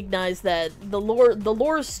can recognize that the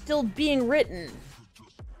lore is still being written.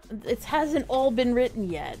 It hasn't all been written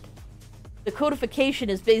yet. The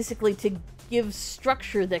codification is basically to give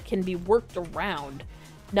structure that can be worked around,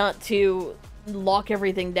 not to lock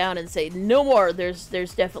everything down and say no more. There's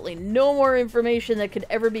definitely no more information that could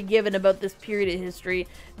ever be given about this period of history.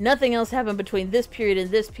 Nothing else happened between this period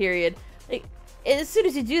and this period. Like, as soon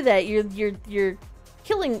as you do that, you're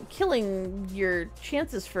killing your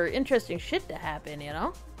chances for interesting shit to happen, you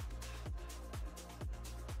know?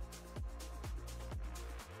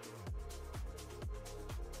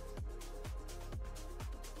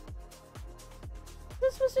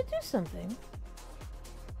 This was to do something.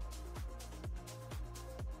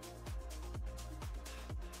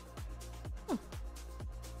 Huh.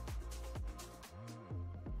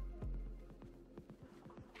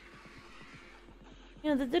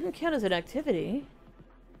 Yeah, that didn't count as an activity.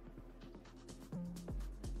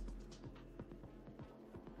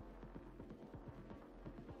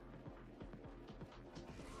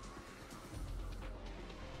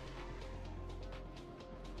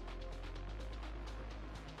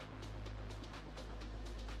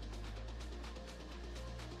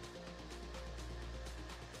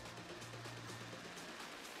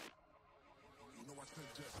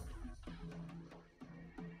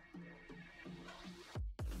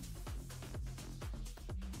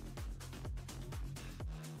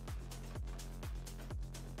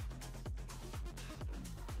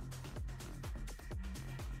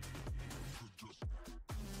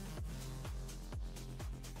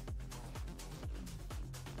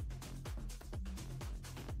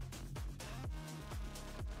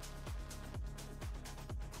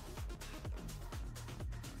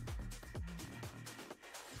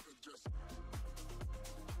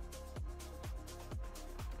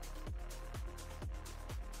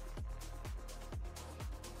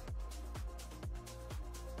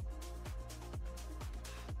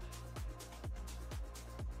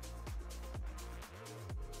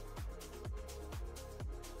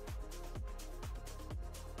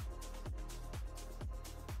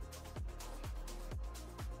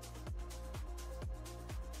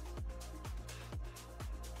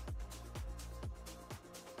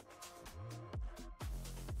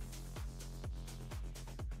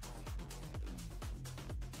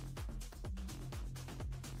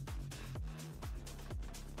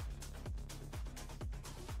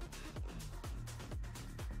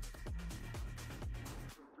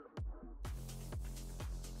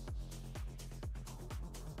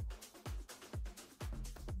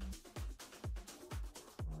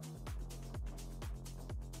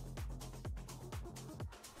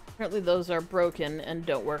 Apparently those are broken and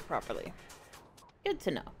don't work properly. Good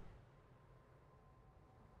to know.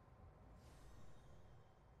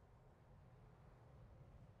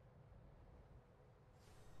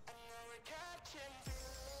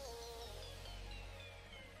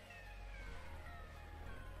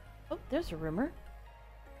 Oh, there's a rumor.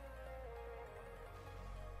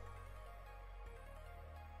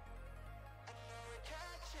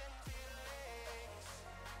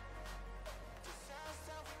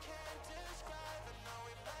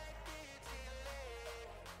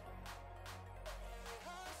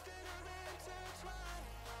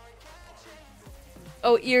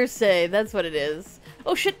 Oh, Earsay, that's what it is.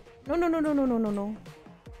 Oh shit! No, no, no, no, no, no, no, no.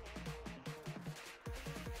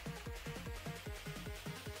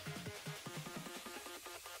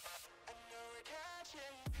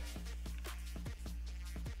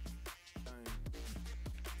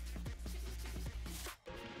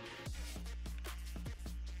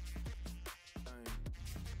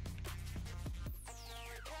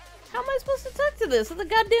 How am I supposed to talk to this with the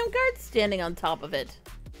goddamn guard standing on top of it?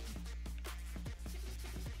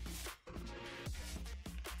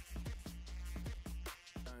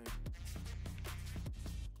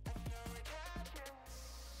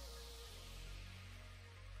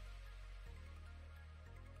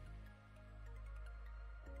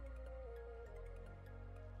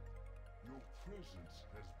 Your presence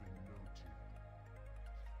has been noted.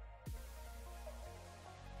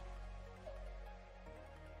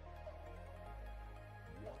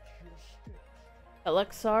 Watch your steps.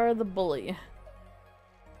 Alexar the Bully.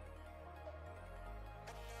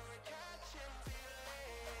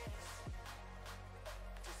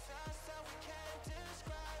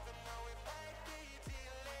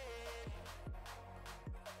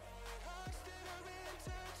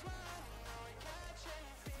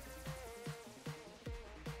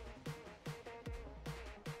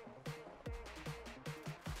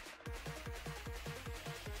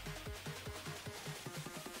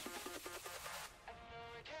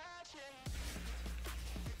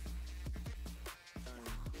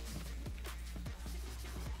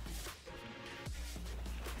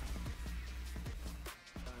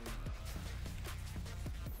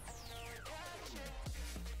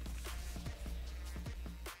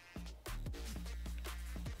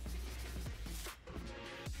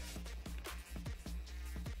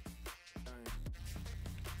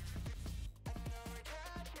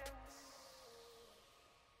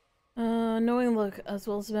 Knowing look, as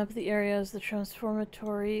well as the map of the area, is the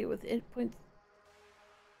transformatory with endpoints.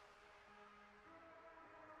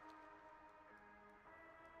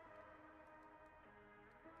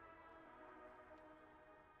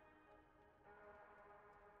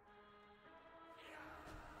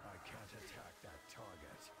 I can't attack that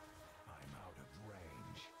target. I'm out of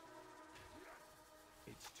range.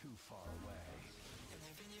 It's too far away.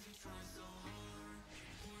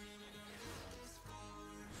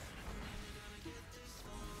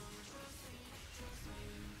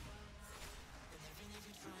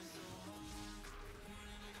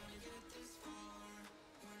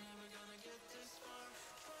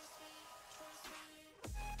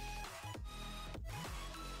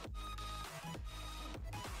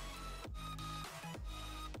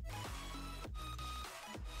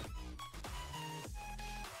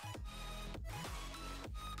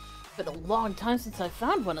 Been a long time since I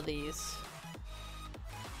found one of these.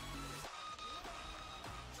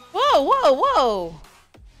 Whoa, whoa, whoa!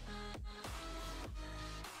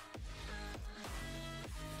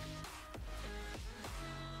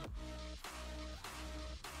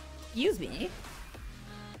 Excuse me.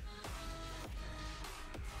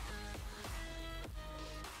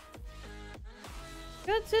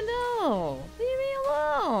 Good to know. Leave me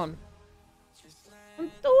alone.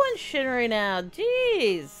 I'm doing shit right now.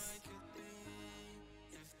 Jeez.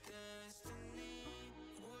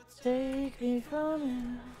 Take me from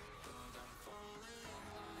you.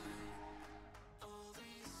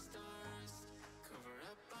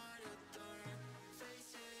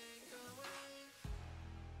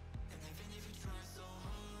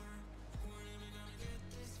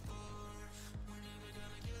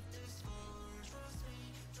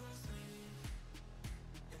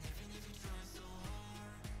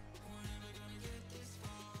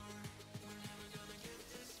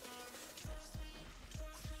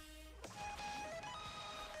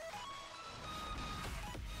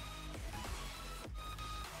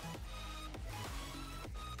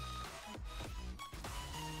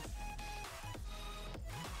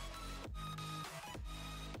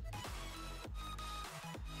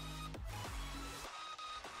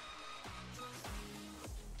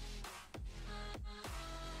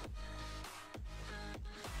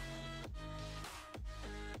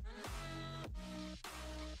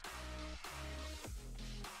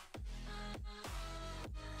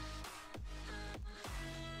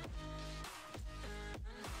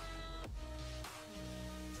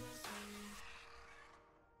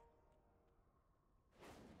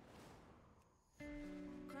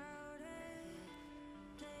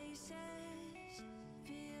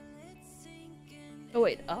 Oh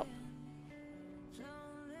wait, up?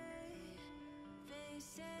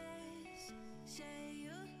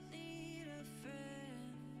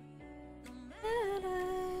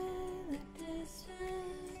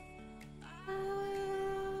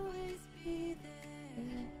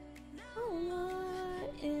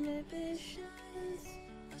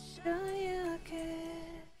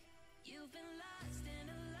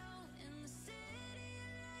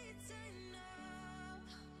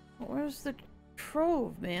 Where's the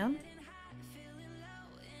trove, man?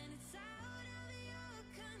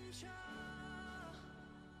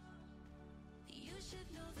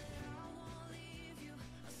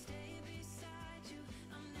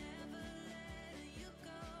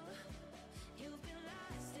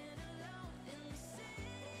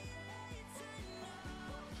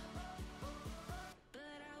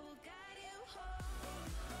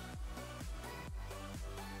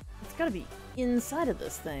 It's gotta be inside of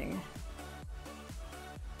this thing.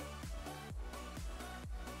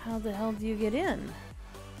 How the hell do you get in?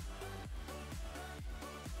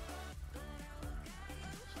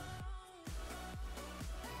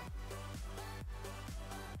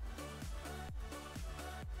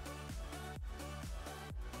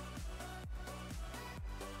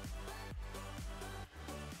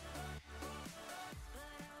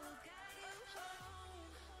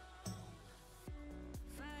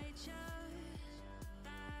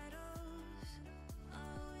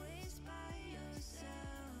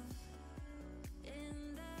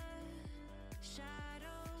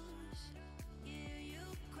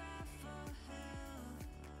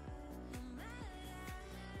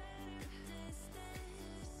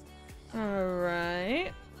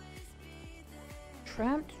 Alright.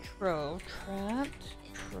 Trapped trove. Trapped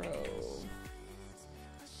trove.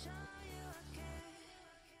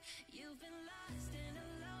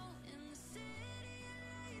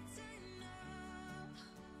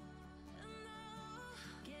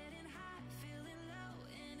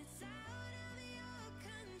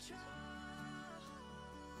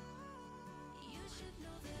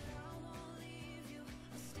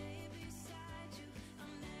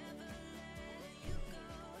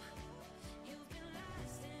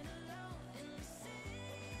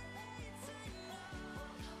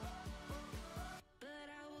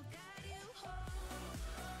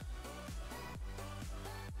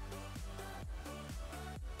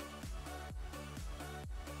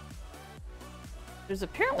 There's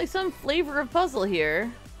apparently some flavor of puzzle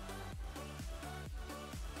here.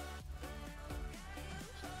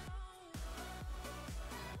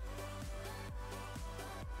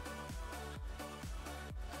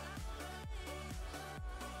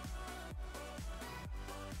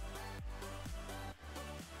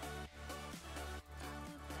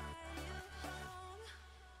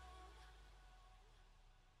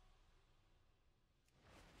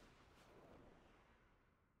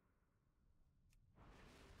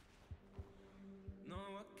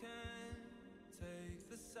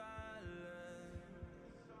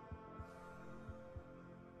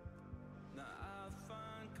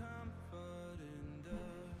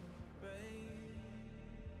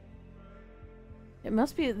 It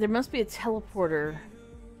must be, there must be a teleporter.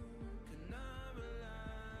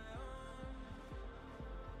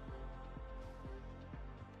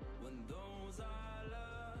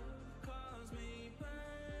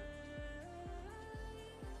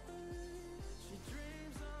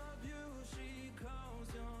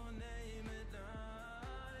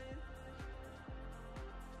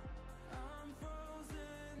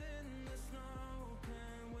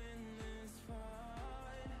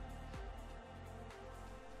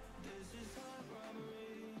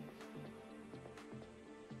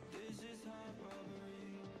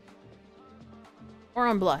 Or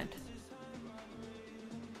I'm blind.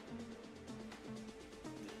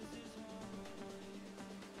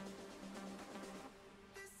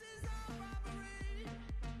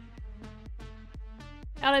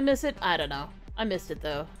 How'd I miss it? I don't know. I missed it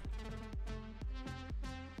though.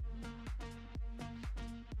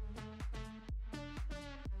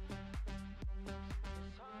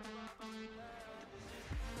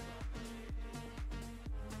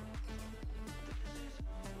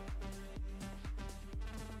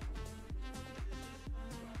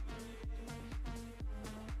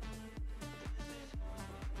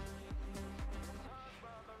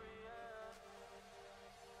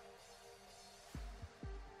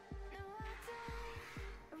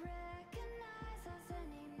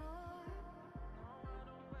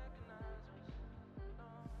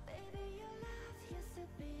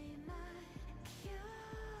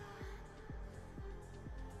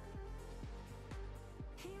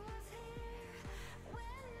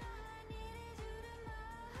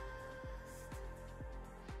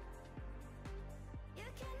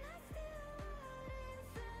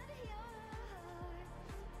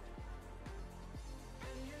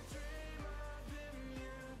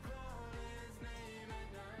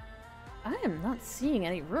 I am not seeing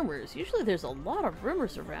any rumors. Usually there's a lot of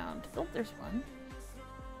rumors around. Oh, there's one.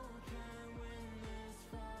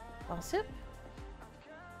 Gossip?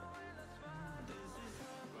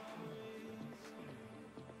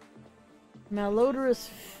 Malodorous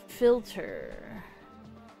filter.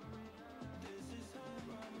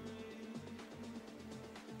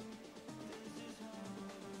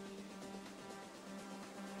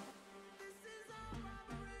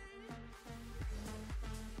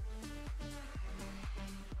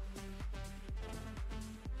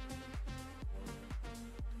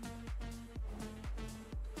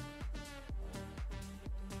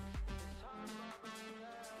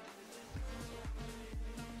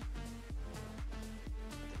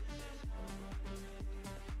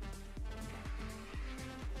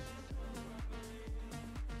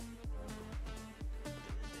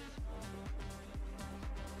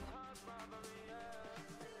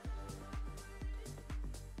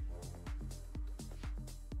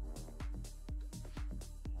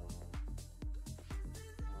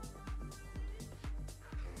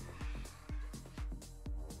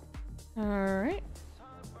 All right.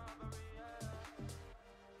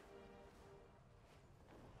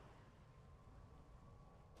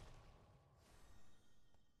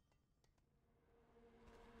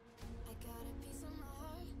 I got a piece of my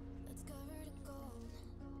heart that's covered in gold.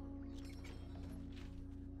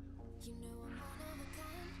 You know I'm one of a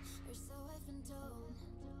kind, or so I've been told.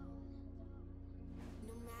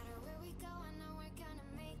 No matter where we go, I know we're gonna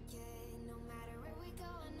make it. No matter where we go,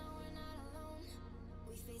 I know we're not alone.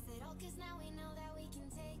 We face it all cause now we know that we can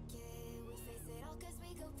take it. We face it all cause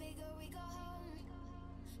we go big or we go home.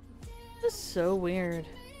 This is so weird.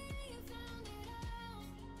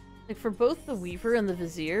 Like, for both the Weaver and the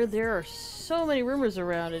Vizier, there are so many rumors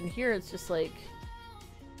around, and here it's just like...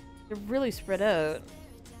 they're really spread out.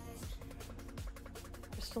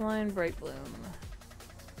 Crystalline Bright Bloom.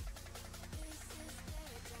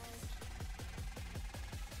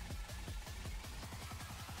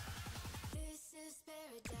 This is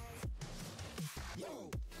paradise. Yo!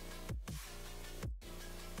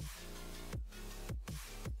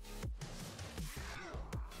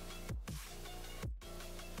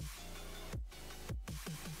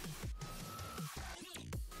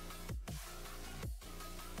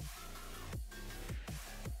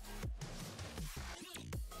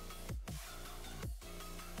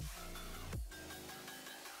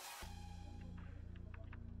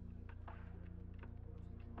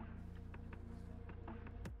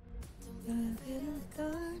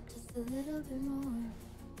 Just a little bit more.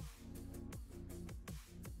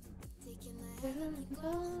 Taking the hell and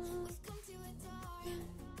go. We've come to a door.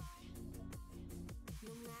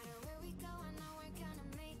 No matter where we go, I know we're gonna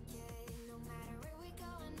make it. No matter where we go,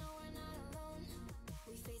 I know we're not alone.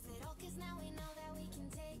 We face it all cause now we know that we can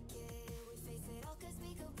take it. We face it all cause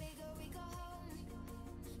we go big or we go home.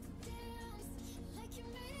 Dance like you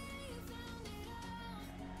made it, you found it all.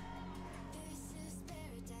 This is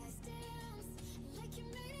paradise. Dance like you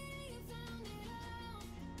made it, you found it all.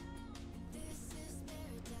 This is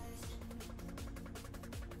paradise.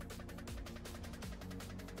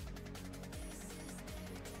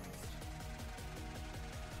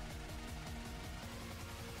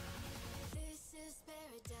 This is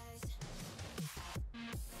paradise.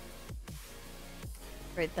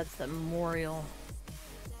 Right, that's the memorial.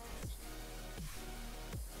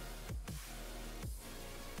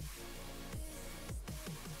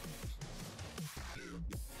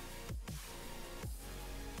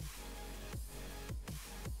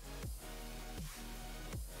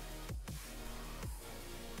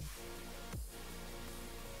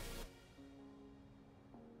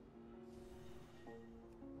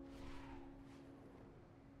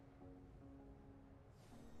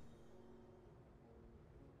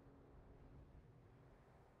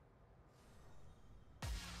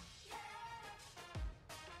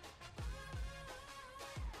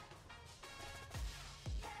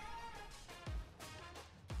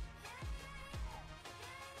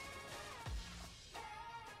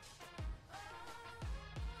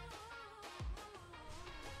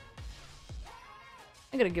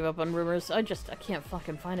 I'm gonna give up on rumors. I can't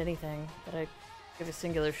fucking find anything that I give a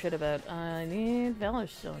singular shit about. I need Valor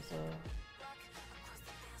Stone, so...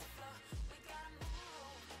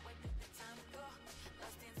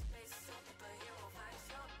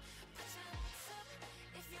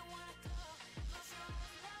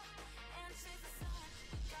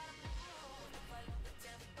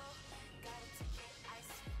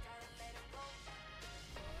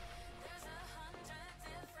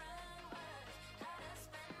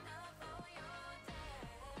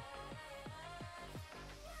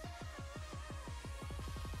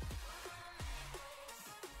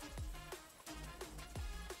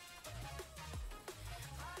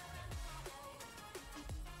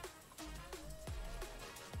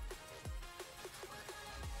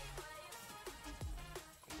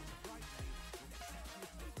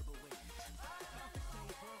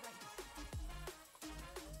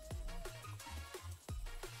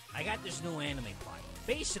 I got this new anime plot.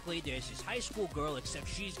 Basically, there's this high school girl, except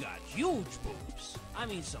she's got huge boobs. I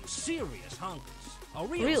mean, some serious hunkers. A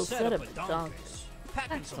real setup of donkers.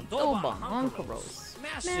 Packing some Doban hunkeros.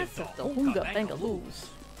 Massive Dohunga Bangaloos.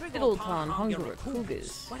 Big old ton Hungara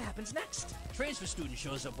Cougars. What happens next? Transfer student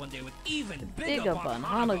shows up one day with even bigger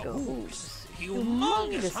Banhanaga hooves.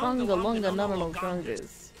 Humongous Hunga Lunga Numano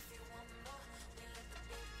Grungas.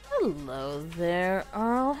 Hello there,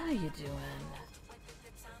 Earl. How you doing?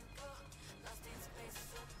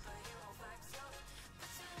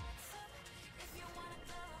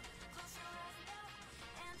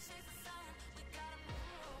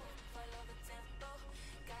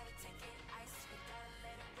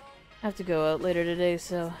 I have to go out later today,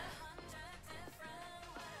 so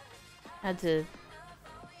had to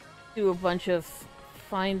do a bunch of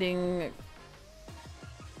finding,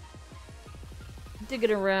 digging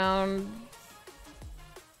around.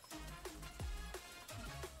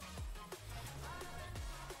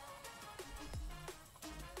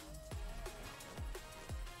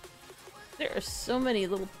 There are so many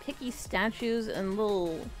little picky statues and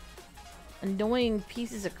little annoying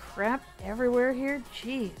pieces of crap everywhere here.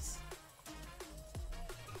 Jeez.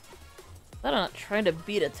 I'm not trying to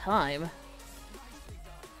beat a time.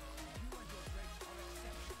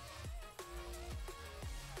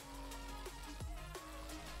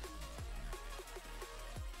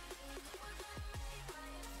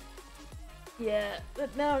 Yeah,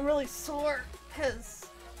 but now I'm really sore because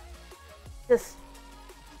just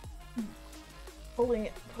pulling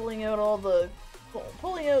out all the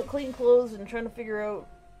pulling out clean clothes and trying to figure out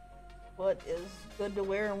what is good to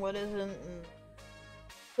wear and what isn't, and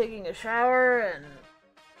taking a shower and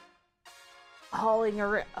hauling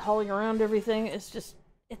around everything. It's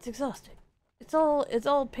exhausting. It's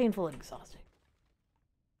all painful and exhausting.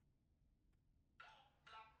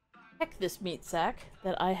 Heck this meat sack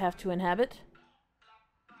that I have to inhabit.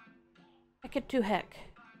 Heck it to heck.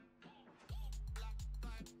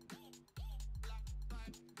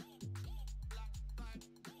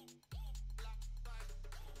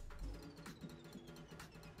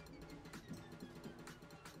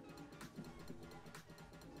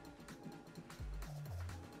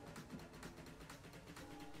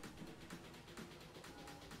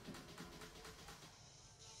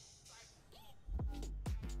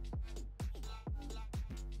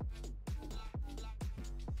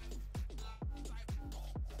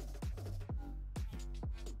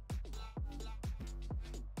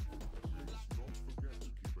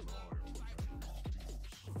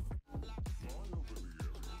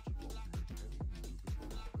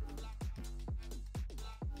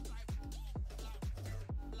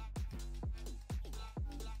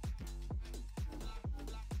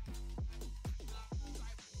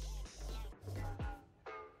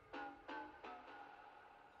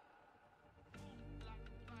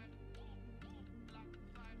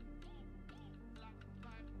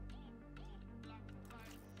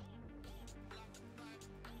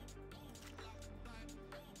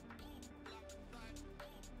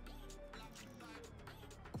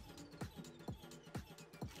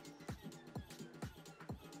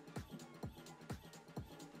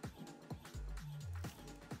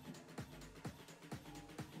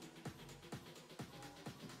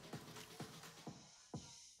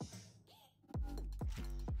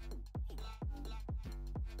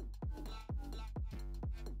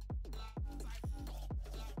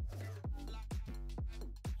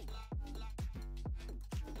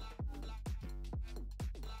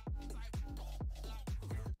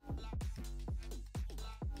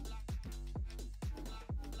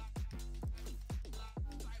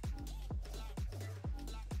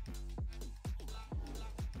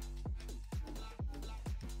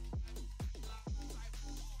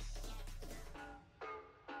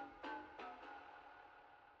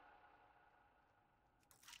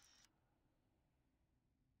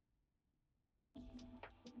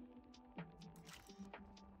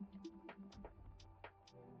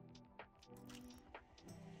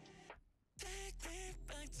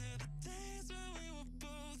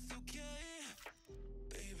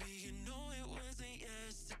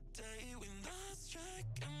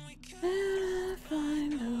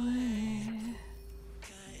 Find a way.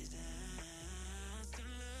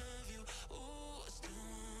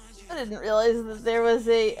 I didn't realize that there was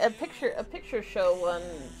a picture show one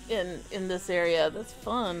in this area. That's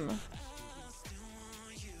fun.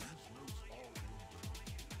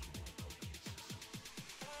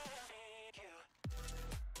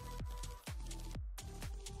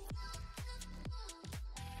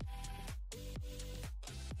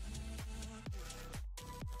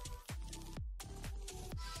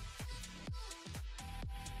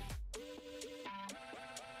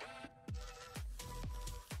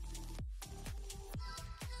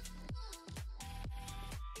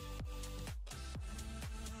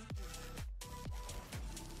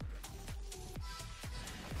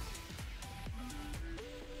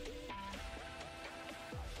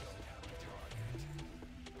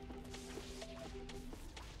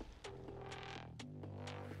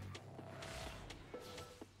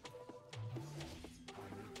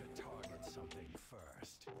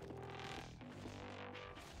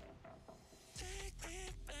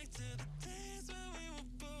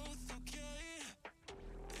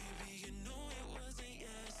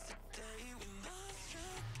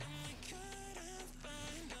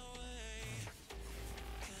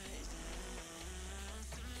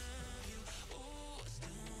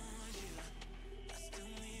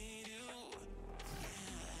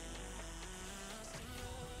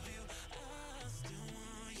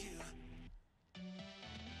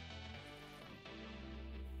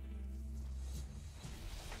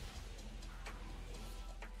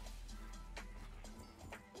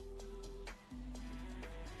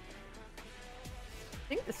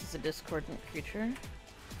 think this is a discordant creature.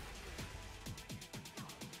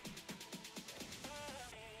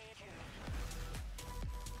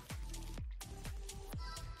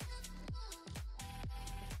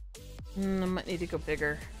 I might need to go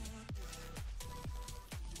bigger.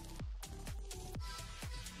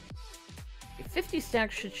 Okay, 50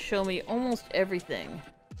 stacks should show me almost everything.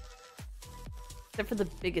 Except for the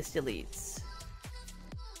biggest elites.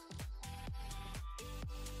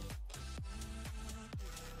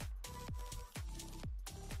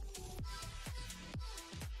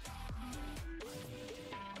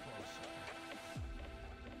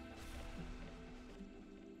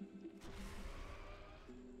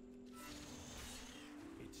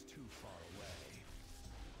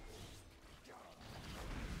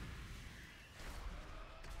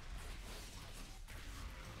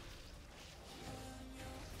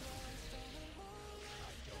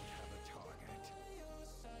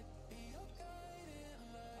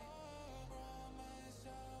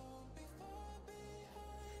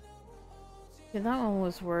 Yeah, that one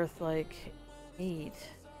was worth like 8.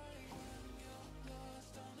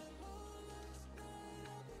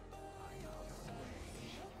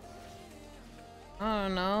 I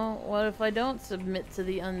don't know. What if I don't submit to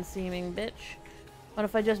the unseeming bitch? What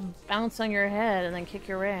if I just bounce on your head and then kick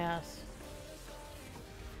your ass?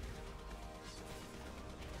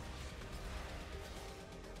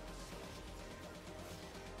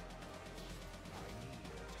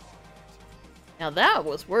 Now that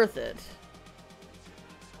was worth it.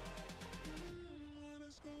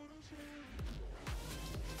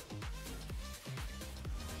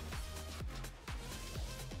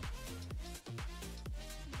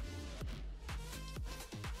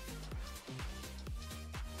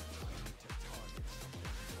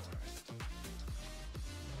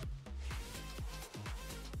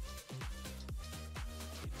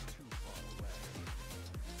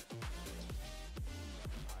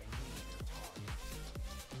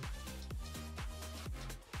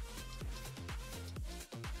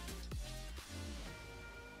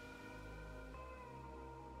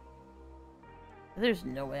 There's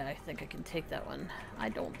no way I think I can take that one. I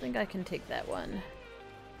don't think I can take that one.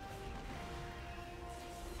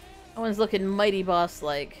 That one's looking mighty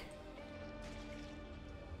boss-like.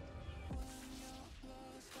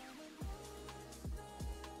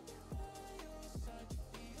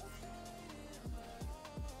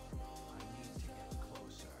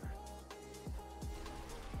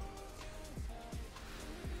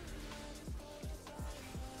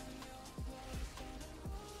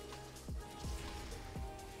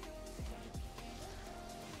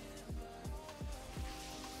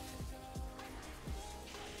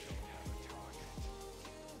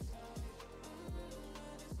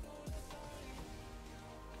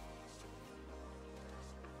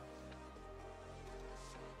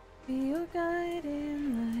 Be your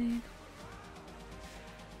guiding light.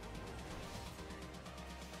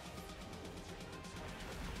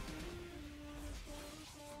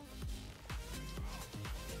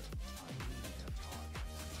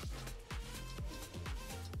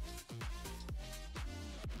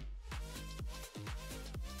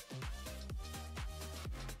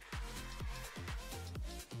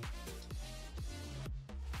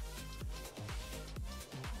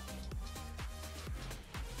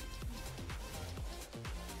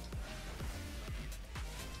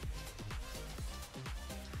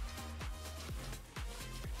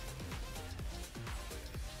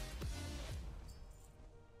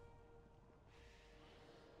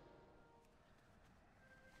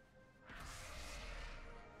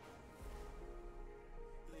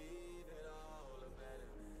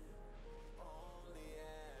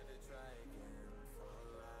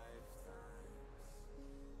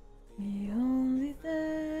 The only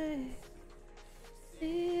thing,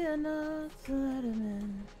 see enough to let him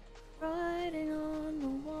in, writing on the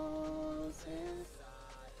walls inside.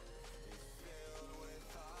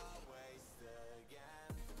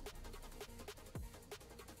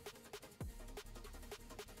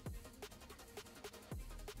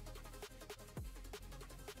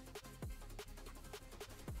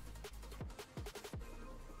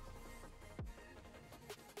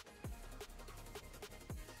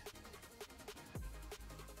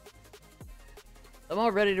 I'm all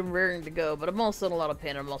ready to raring to go, but I'm also in a lot of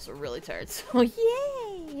pain and I'm also really tired, so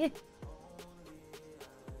yay!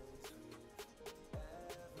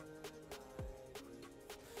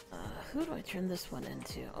 Who do I turn this one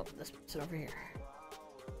into? Oh, this person over here.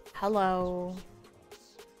 Hello.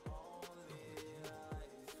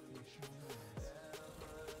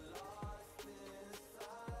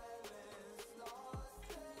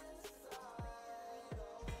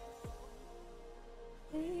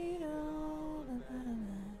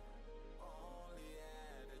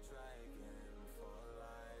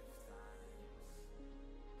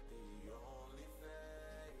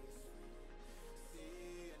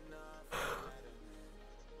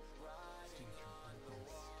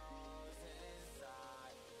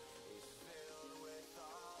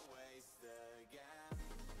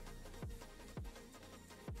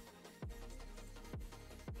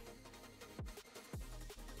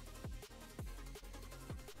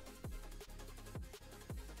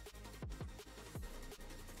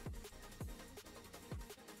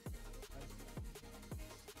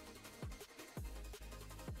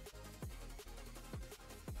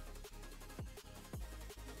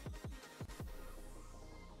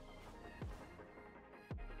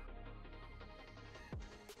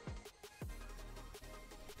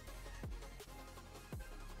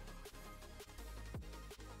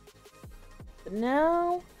 But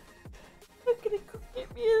now, I'm gonna go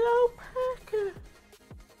get me an alpaca.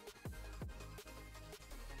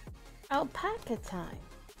 Alpaca time.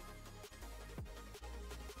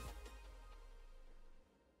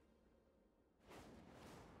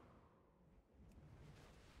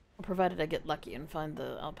 Provided I get lucky and find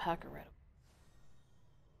the alpaca right away.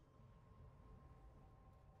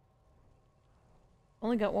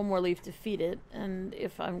 Only got one more leaf to feed it, and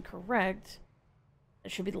if I'm correct,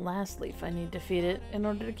 it should be the last leaf I need to feed it in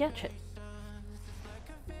order to catch it.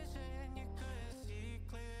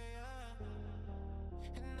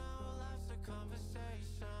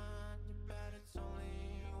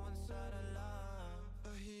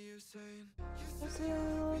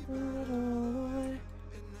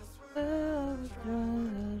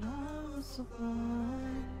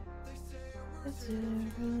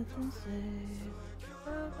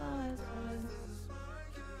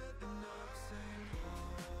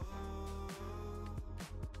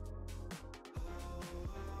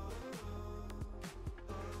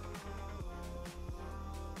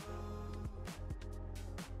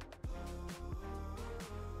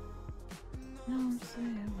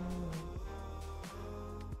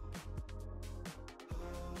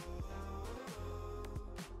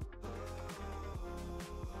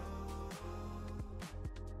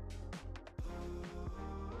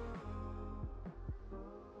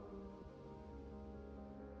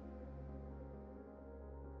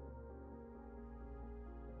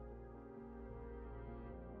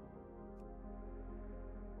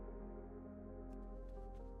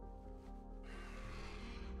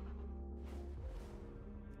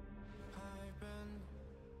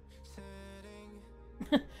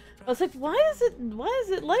 I was like, why is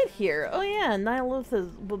it light here? Oh yeah,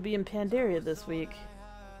 Nihilotha will be in Pandaria this week.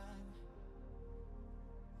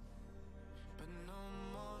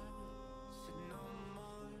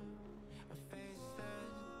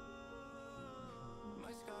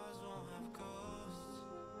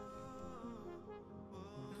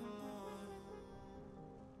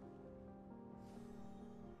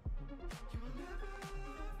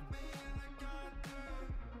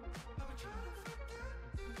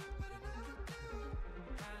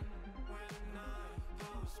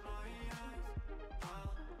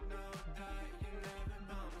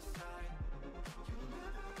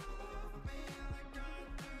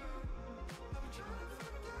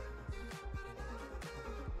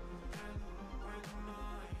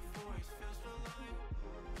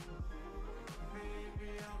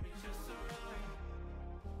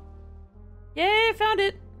 Yay, I found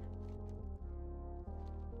it!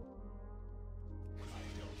 I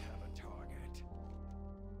don't have a target.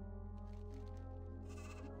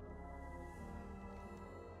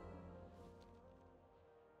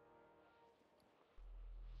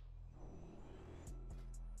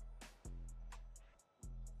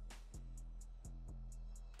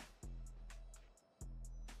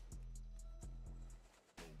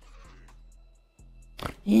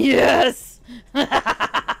 Yes!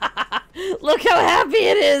 Look how happy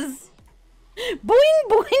it is! Boing,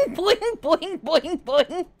 boing, boing, boing, boing,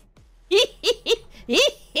 boing!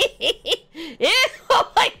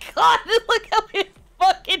 Oh my god, look how it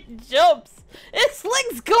fucking jumps! Its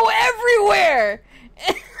legs go everywhere!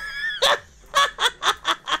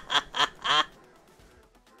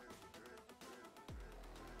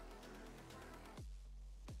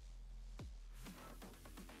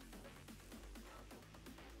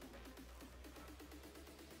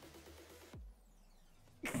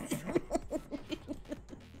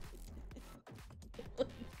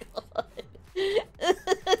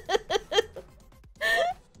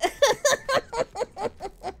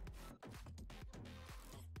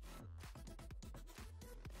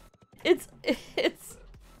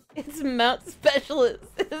 It's Mount Specialist.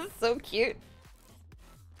 It's so cute.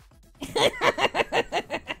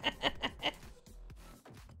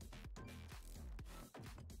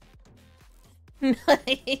 Nice.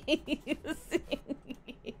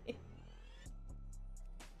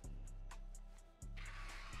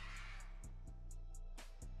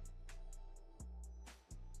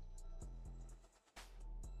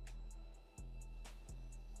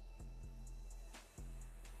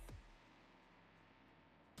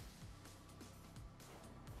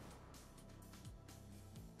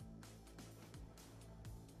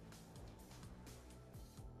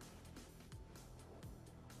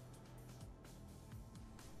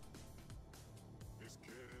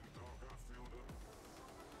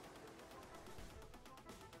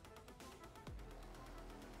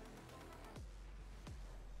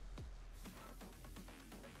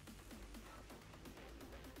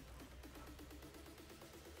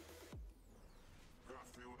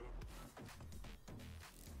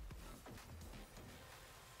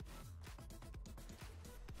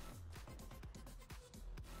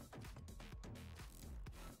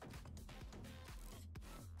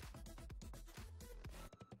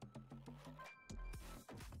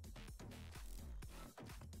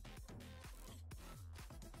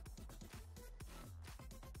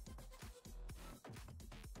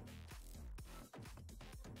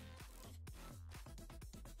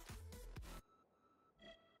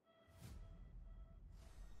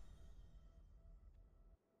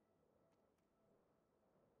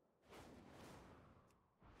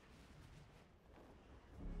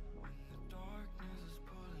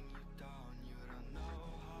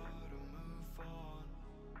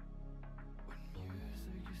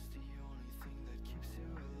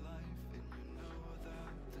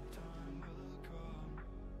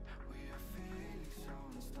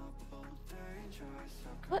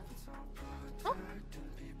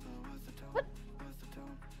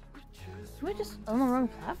 Am I just on the wrong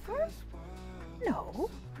platform? No.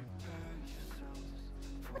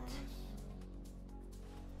 What?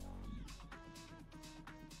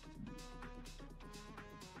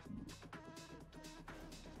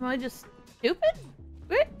 Am I just stupid?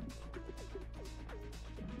 What?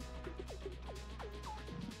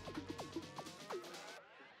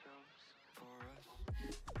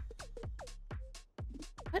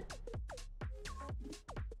 What?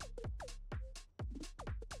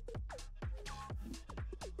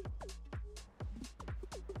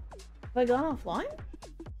 Have I gone offline?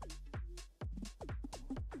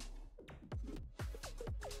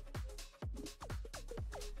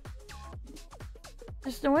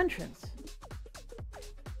 There's no entrance.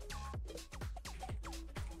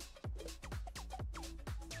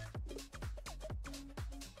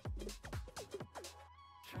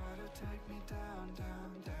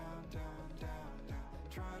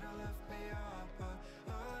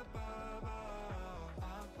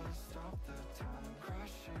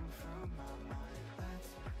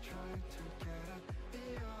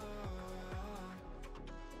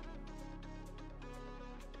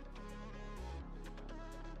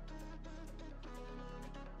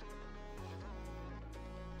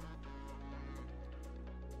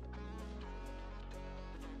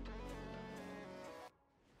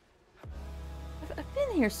 I've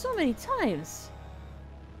been here so many times.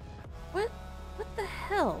 What the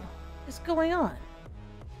hell is going on?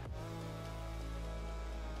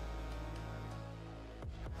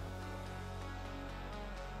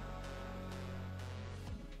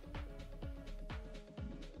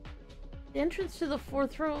 The entrance to the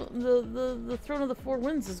fourth throne, the throne of the four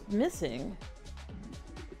winds is missing.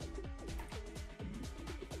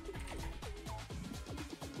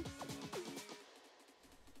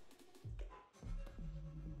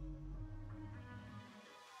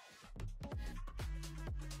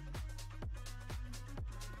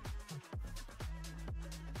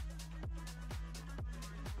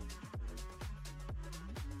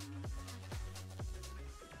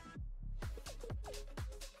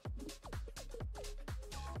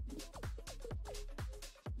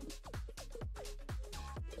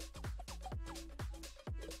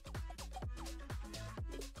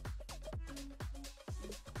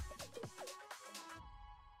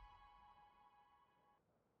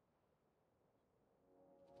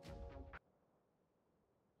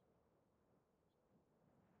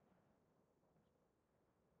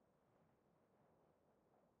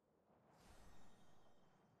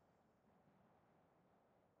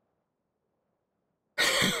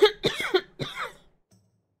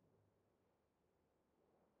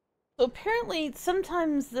 So apparently,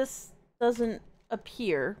 sometimes this doesn't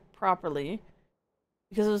appear properly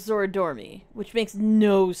because of Zoradormi, which makes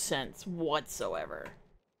no sense whatsoever.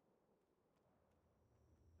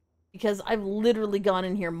 Because I've literally gone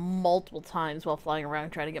in here multiple times while flying around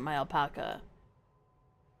trying to get my alpaca.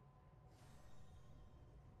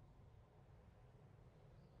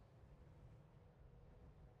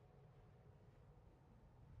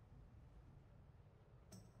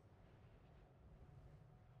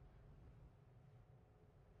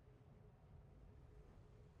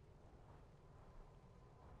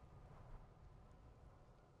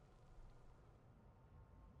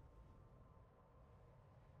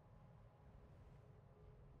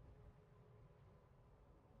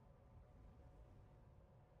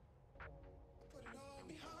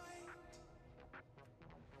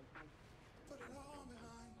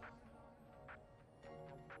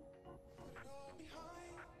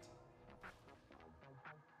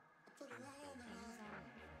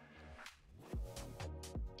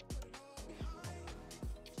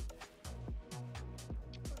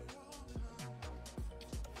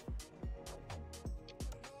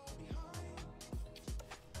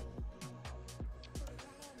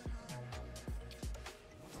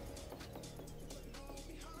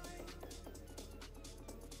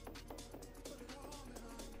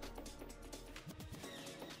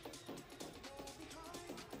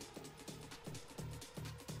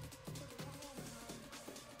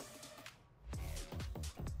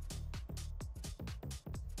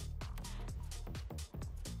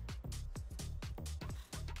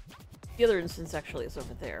 The other instance actually is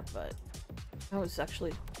over there, but I was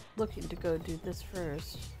actually looking to go do this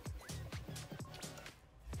first.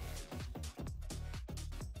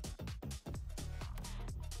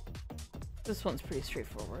 This one's pretty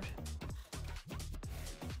straightforward.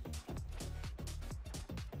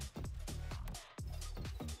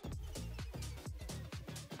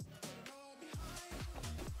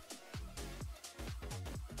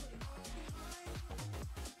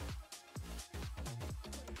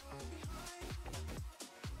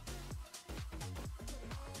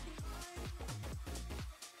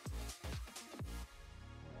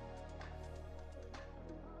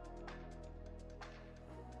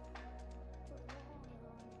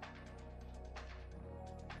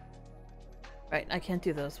 Right, I can't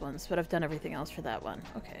do those ones, but I've done everything else for that one.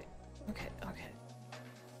 Okay. Okay, okay.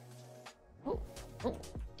 Oh, oh.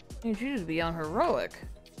 I need you to be on heroic.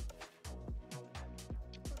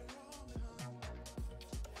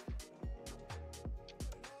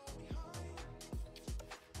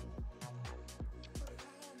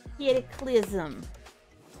 Cataclysm.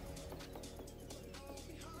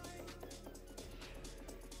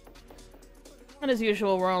 And as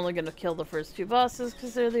usual, we're only going to kill the first 2 bosses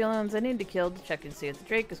because they're the only ones I need to kill to check and see if the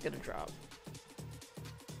Drake is going to drop.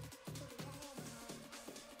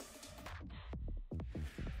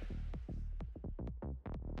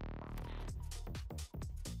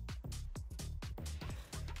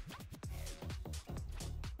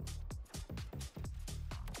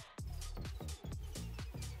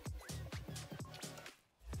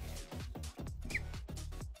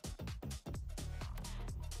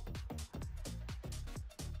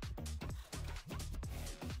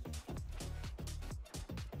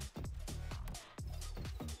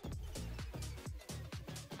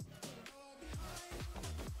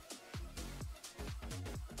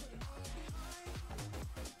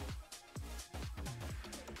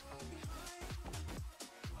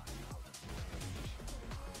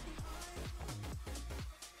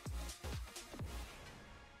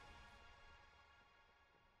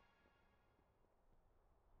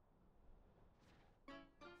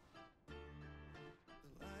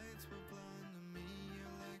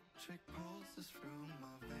 Pulses through my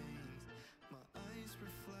veins. My eyes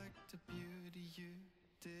reflect a beauty you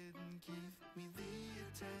didn't give me the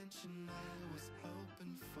attention I was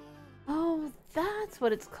hoping for. Oh, that's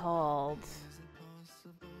what it's called. Is it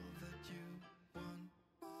possible that you want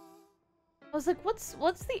more? I was like,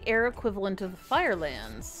 what's the air equivalent of the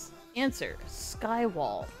Firelands? Answer: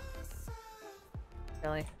 Skywall.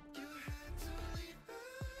 Really?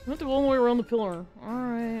 Not the one way around the pillar.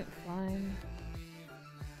 Alright, fine.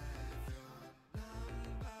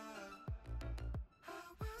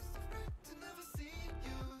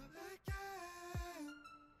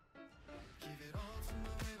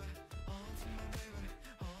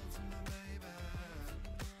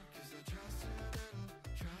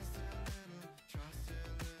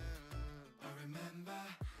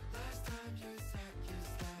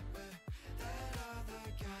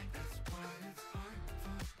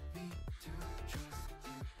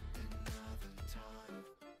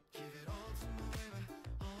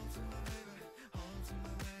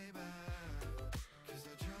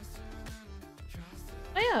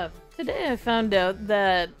 Oh yeah, today I found out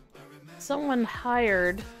that someone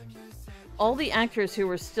hired all the actors who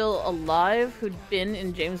were still alive who'd been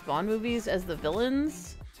in James Bond movies as the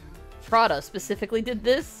villains. Prada specifically did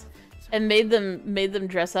this and made them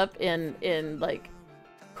dress up in like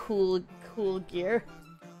cool gear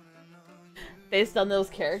based on those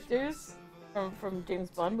characters from James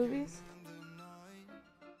Bond movies.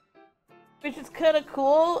 Which is kind of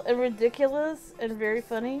cool and ridiculous and very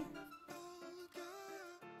funny.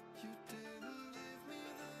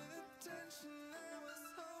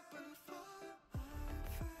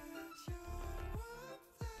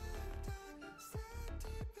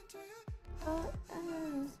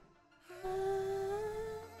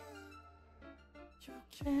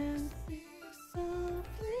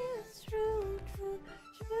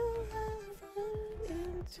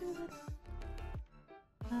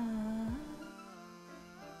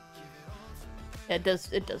 Yeah,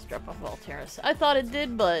 it does drop off all terrace. I thought it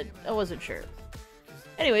did, but I wasn't sure.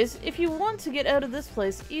 Anyways, if you want to get out of this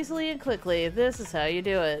place easily and quickly, this is how you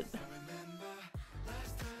do it.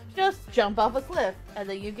 Just jump off a cliff, and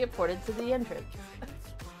then you get ported to the entrance.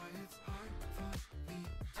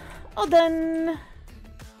 Oh, then...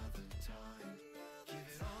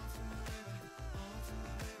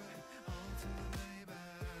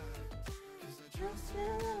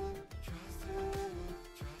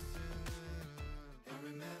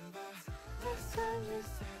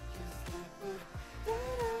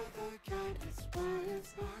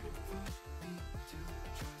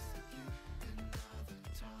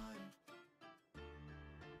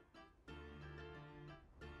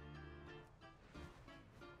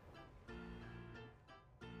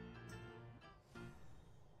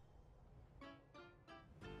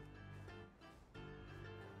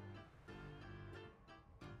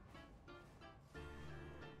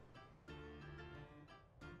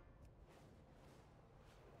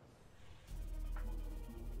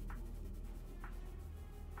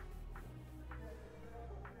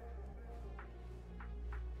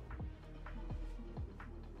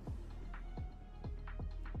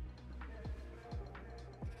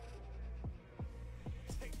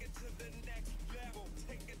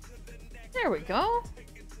 There we go.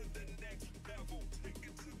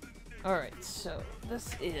 So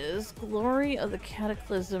this is Glory of the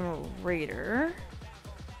Cataclysm Raider.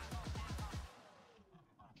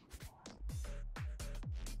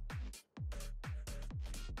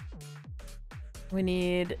 We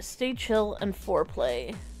need Stay Chill and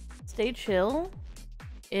Foreplay. Stay Chill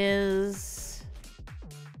is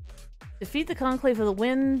defeat the Conclave of the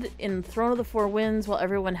Wind in Throne of the Four Winds while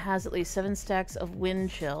everyone has at least 7 stacks of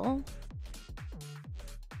Wind Chill.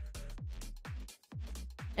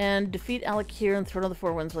 And defeat Alakir in Throne of the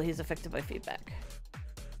Four Winds while he's affected by feedback.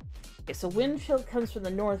 Okay, so Wind Chill comes from the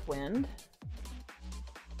North Wind.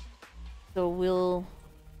 So we'll...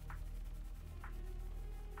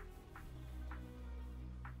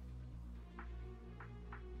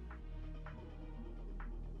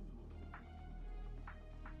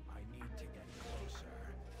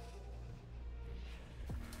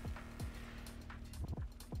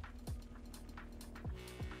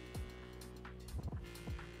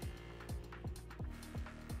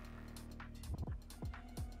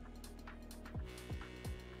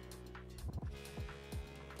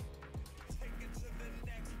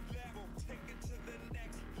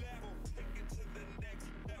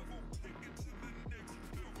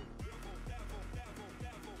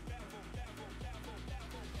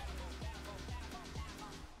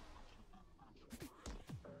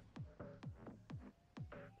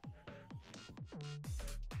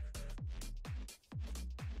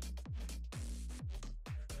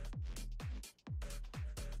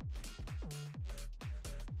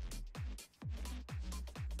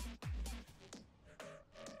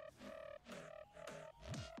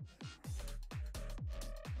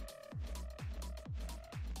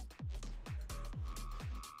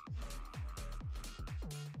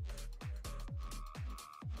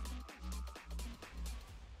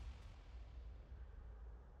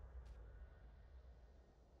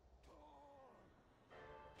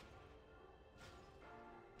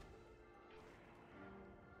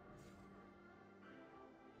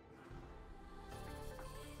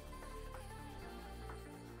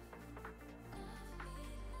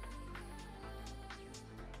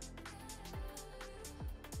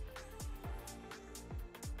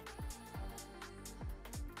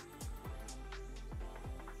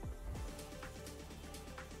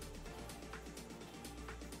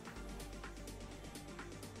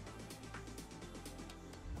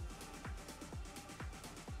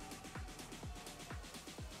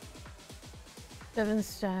 Seven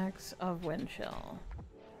stacks of Wind Chill,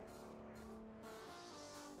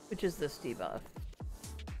 which is this debuff.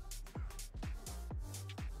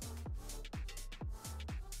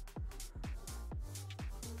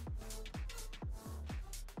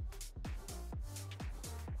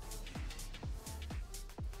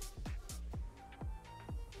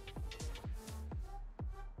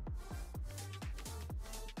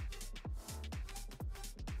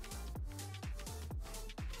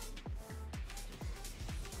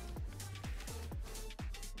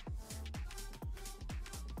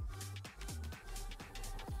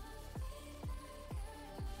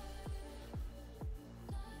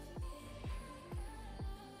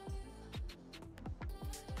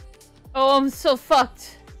 Oh, I'm so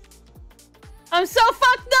fucked. I'm so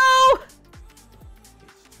fucked, no!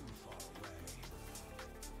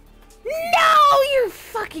 No, you're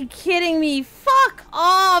fucking kidding me. Fuck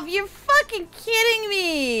off. You're fucking kidding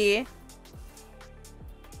me.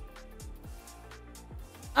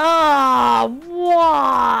 Ah,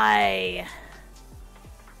 why?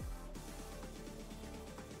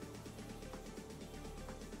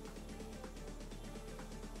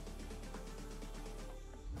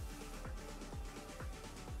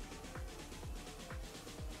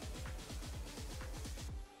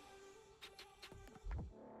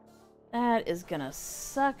 That is gonna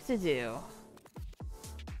suck to do.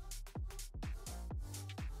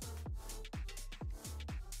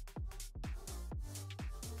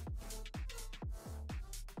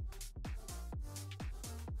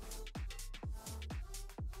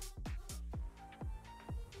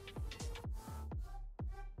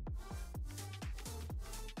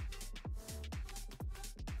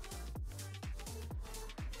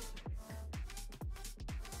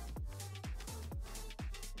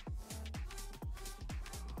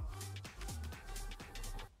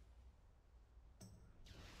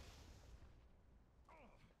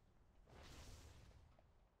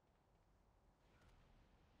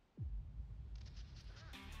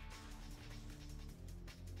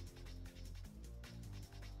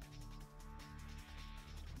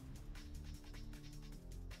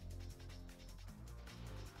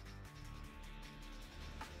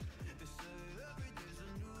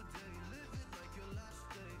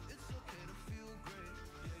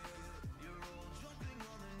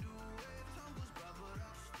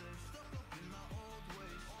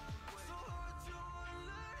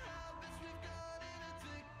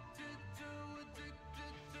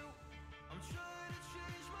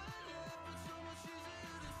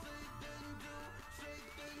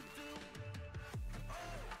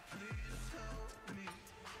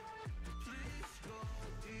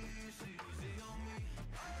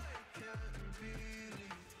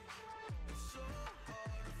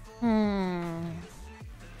 Hmm.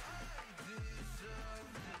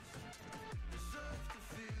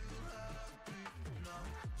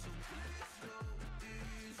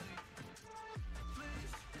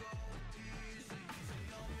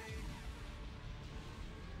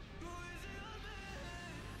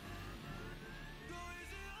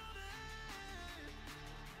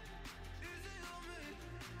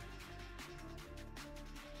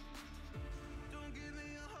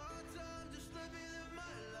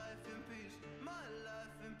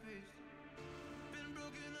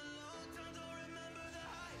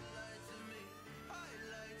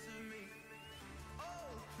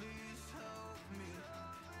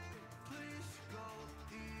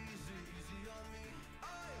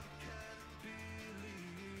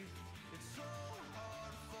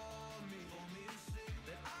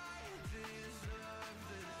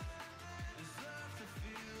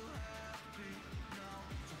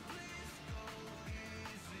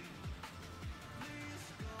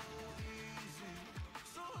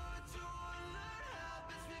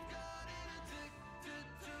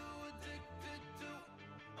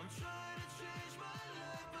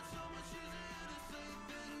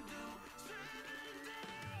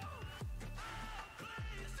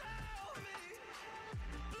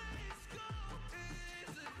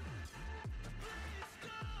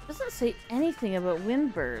 Doesn't say anything about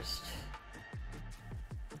windburst.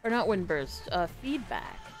 Or not windburst,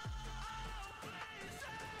 feedback.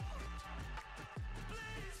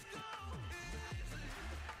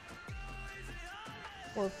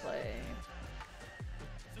 Foreplay.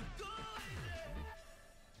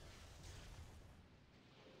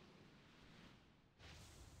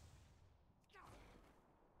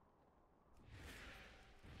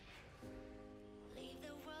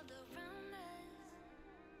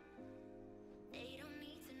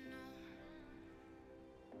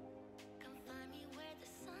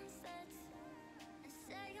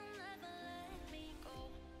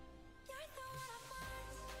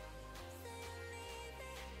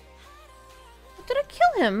 Did I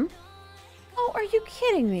kill him? Oh, are you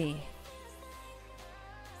kidding me?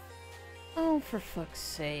 Oh, for fuck's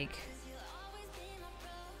sake.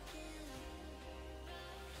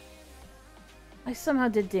 I somehow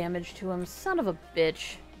did damage to him, son of a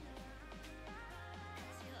bitch.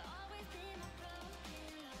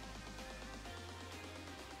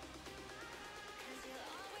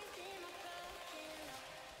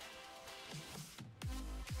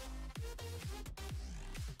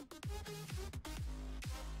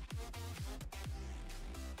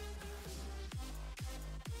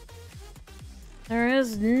 There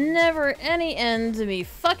is never any end to me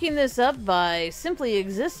fucking this up by simply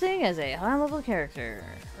existing as a high-level character.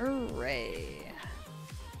 Hooray.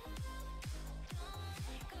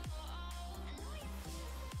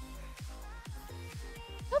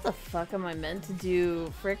 How the fuck am I meant to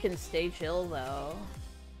do frickin' stay chill, though?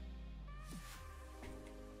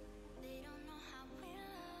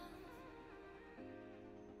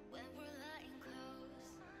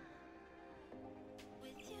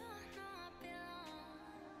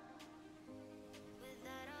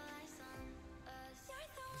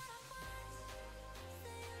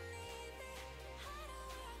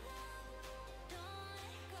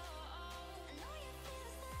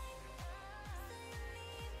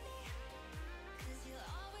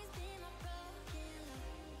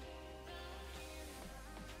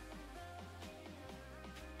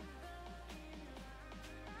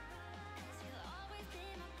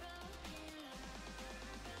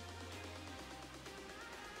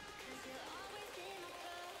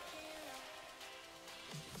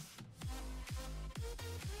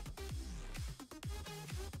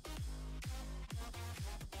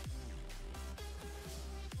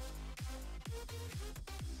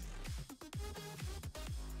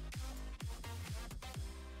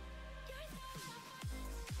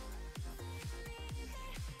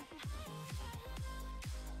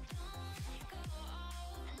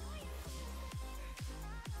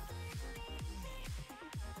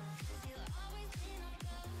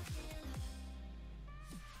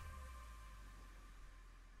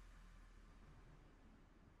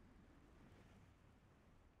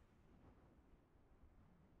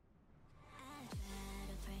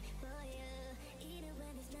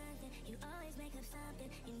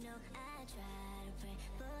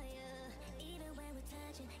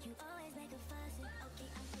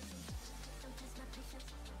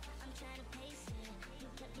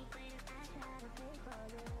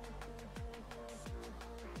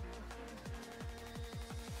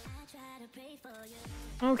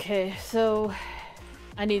 Okay, so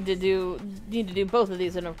I need to do both of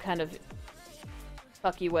these in a kind of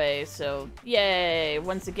fucky way, so yay!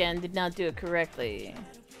 Once again, did not do it correctly.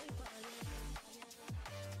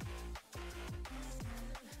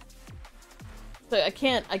 So I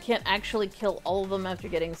can't actually kill all of them after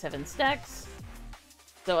getting 7 stacks.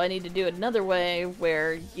 So I need to do it another way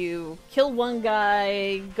where you kill one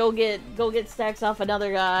guy, go get stacks off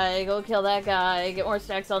another guy, go kill that guy, get more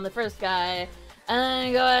stacks on the first guy, and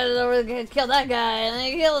then go ahead and kill that guy, and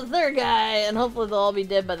then kill the third guy, and hopefully they'll all be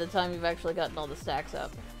dead by the time you've actually gotten all the stacks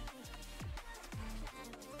up.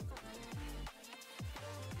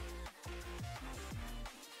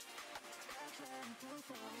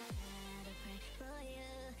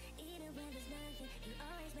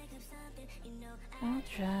 I'll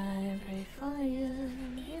try and pray for you,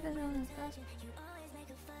 even though it's not.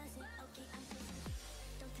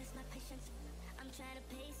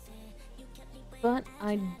 But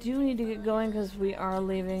I do need to get going because we are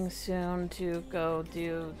leaving soon to go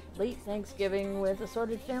do late Thanksgiving with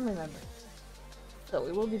assorted family members. So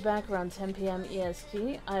we will be back around 10 p.m.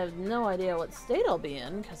 EST. I have no idea what state I'll be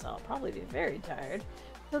in because I'll probably be very tired.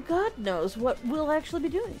 But God knows what we'll actually be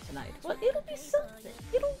doing tonight. Well, it'll be something.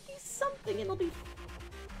 It'll be something. It'll be...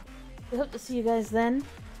 I hope to see you guys then.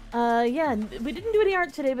 Yeah, we didn't do any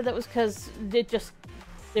art today, but that was because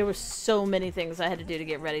there were so many things I had to do to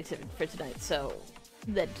get ready for tonight, so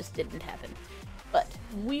that just didn't happen. But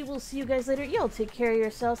we will see you guys later. Y'all take care of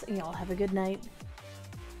yourselves, and y'all have a good night.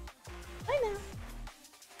 Bye now.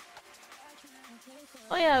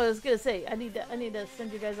 Oh yeah, I was gonna say, I need to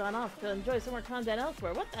send you guys on off to enjoy some more content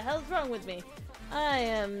elsewhere. What the hell's wrong with me? I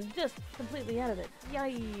am just completely out of it.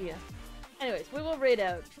 Yay! Anyways, we will raid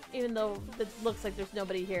out, even though it looks like there's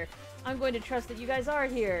nobody here. I'm going to trust that you guys are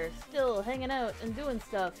here, still hanging out and doing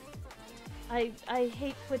stuff. I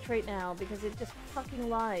hate Twitch right now because it just fucking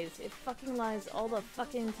lies. It fucking lies all the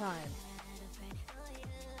fucking time.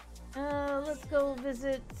 Let's go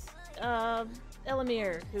visit,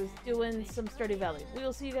 Elamir, who's doing some Stardew Valley. We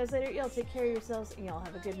will see you guys later. Y'all take care of yourselves, and y'all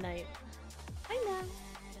have a good night. Bye now.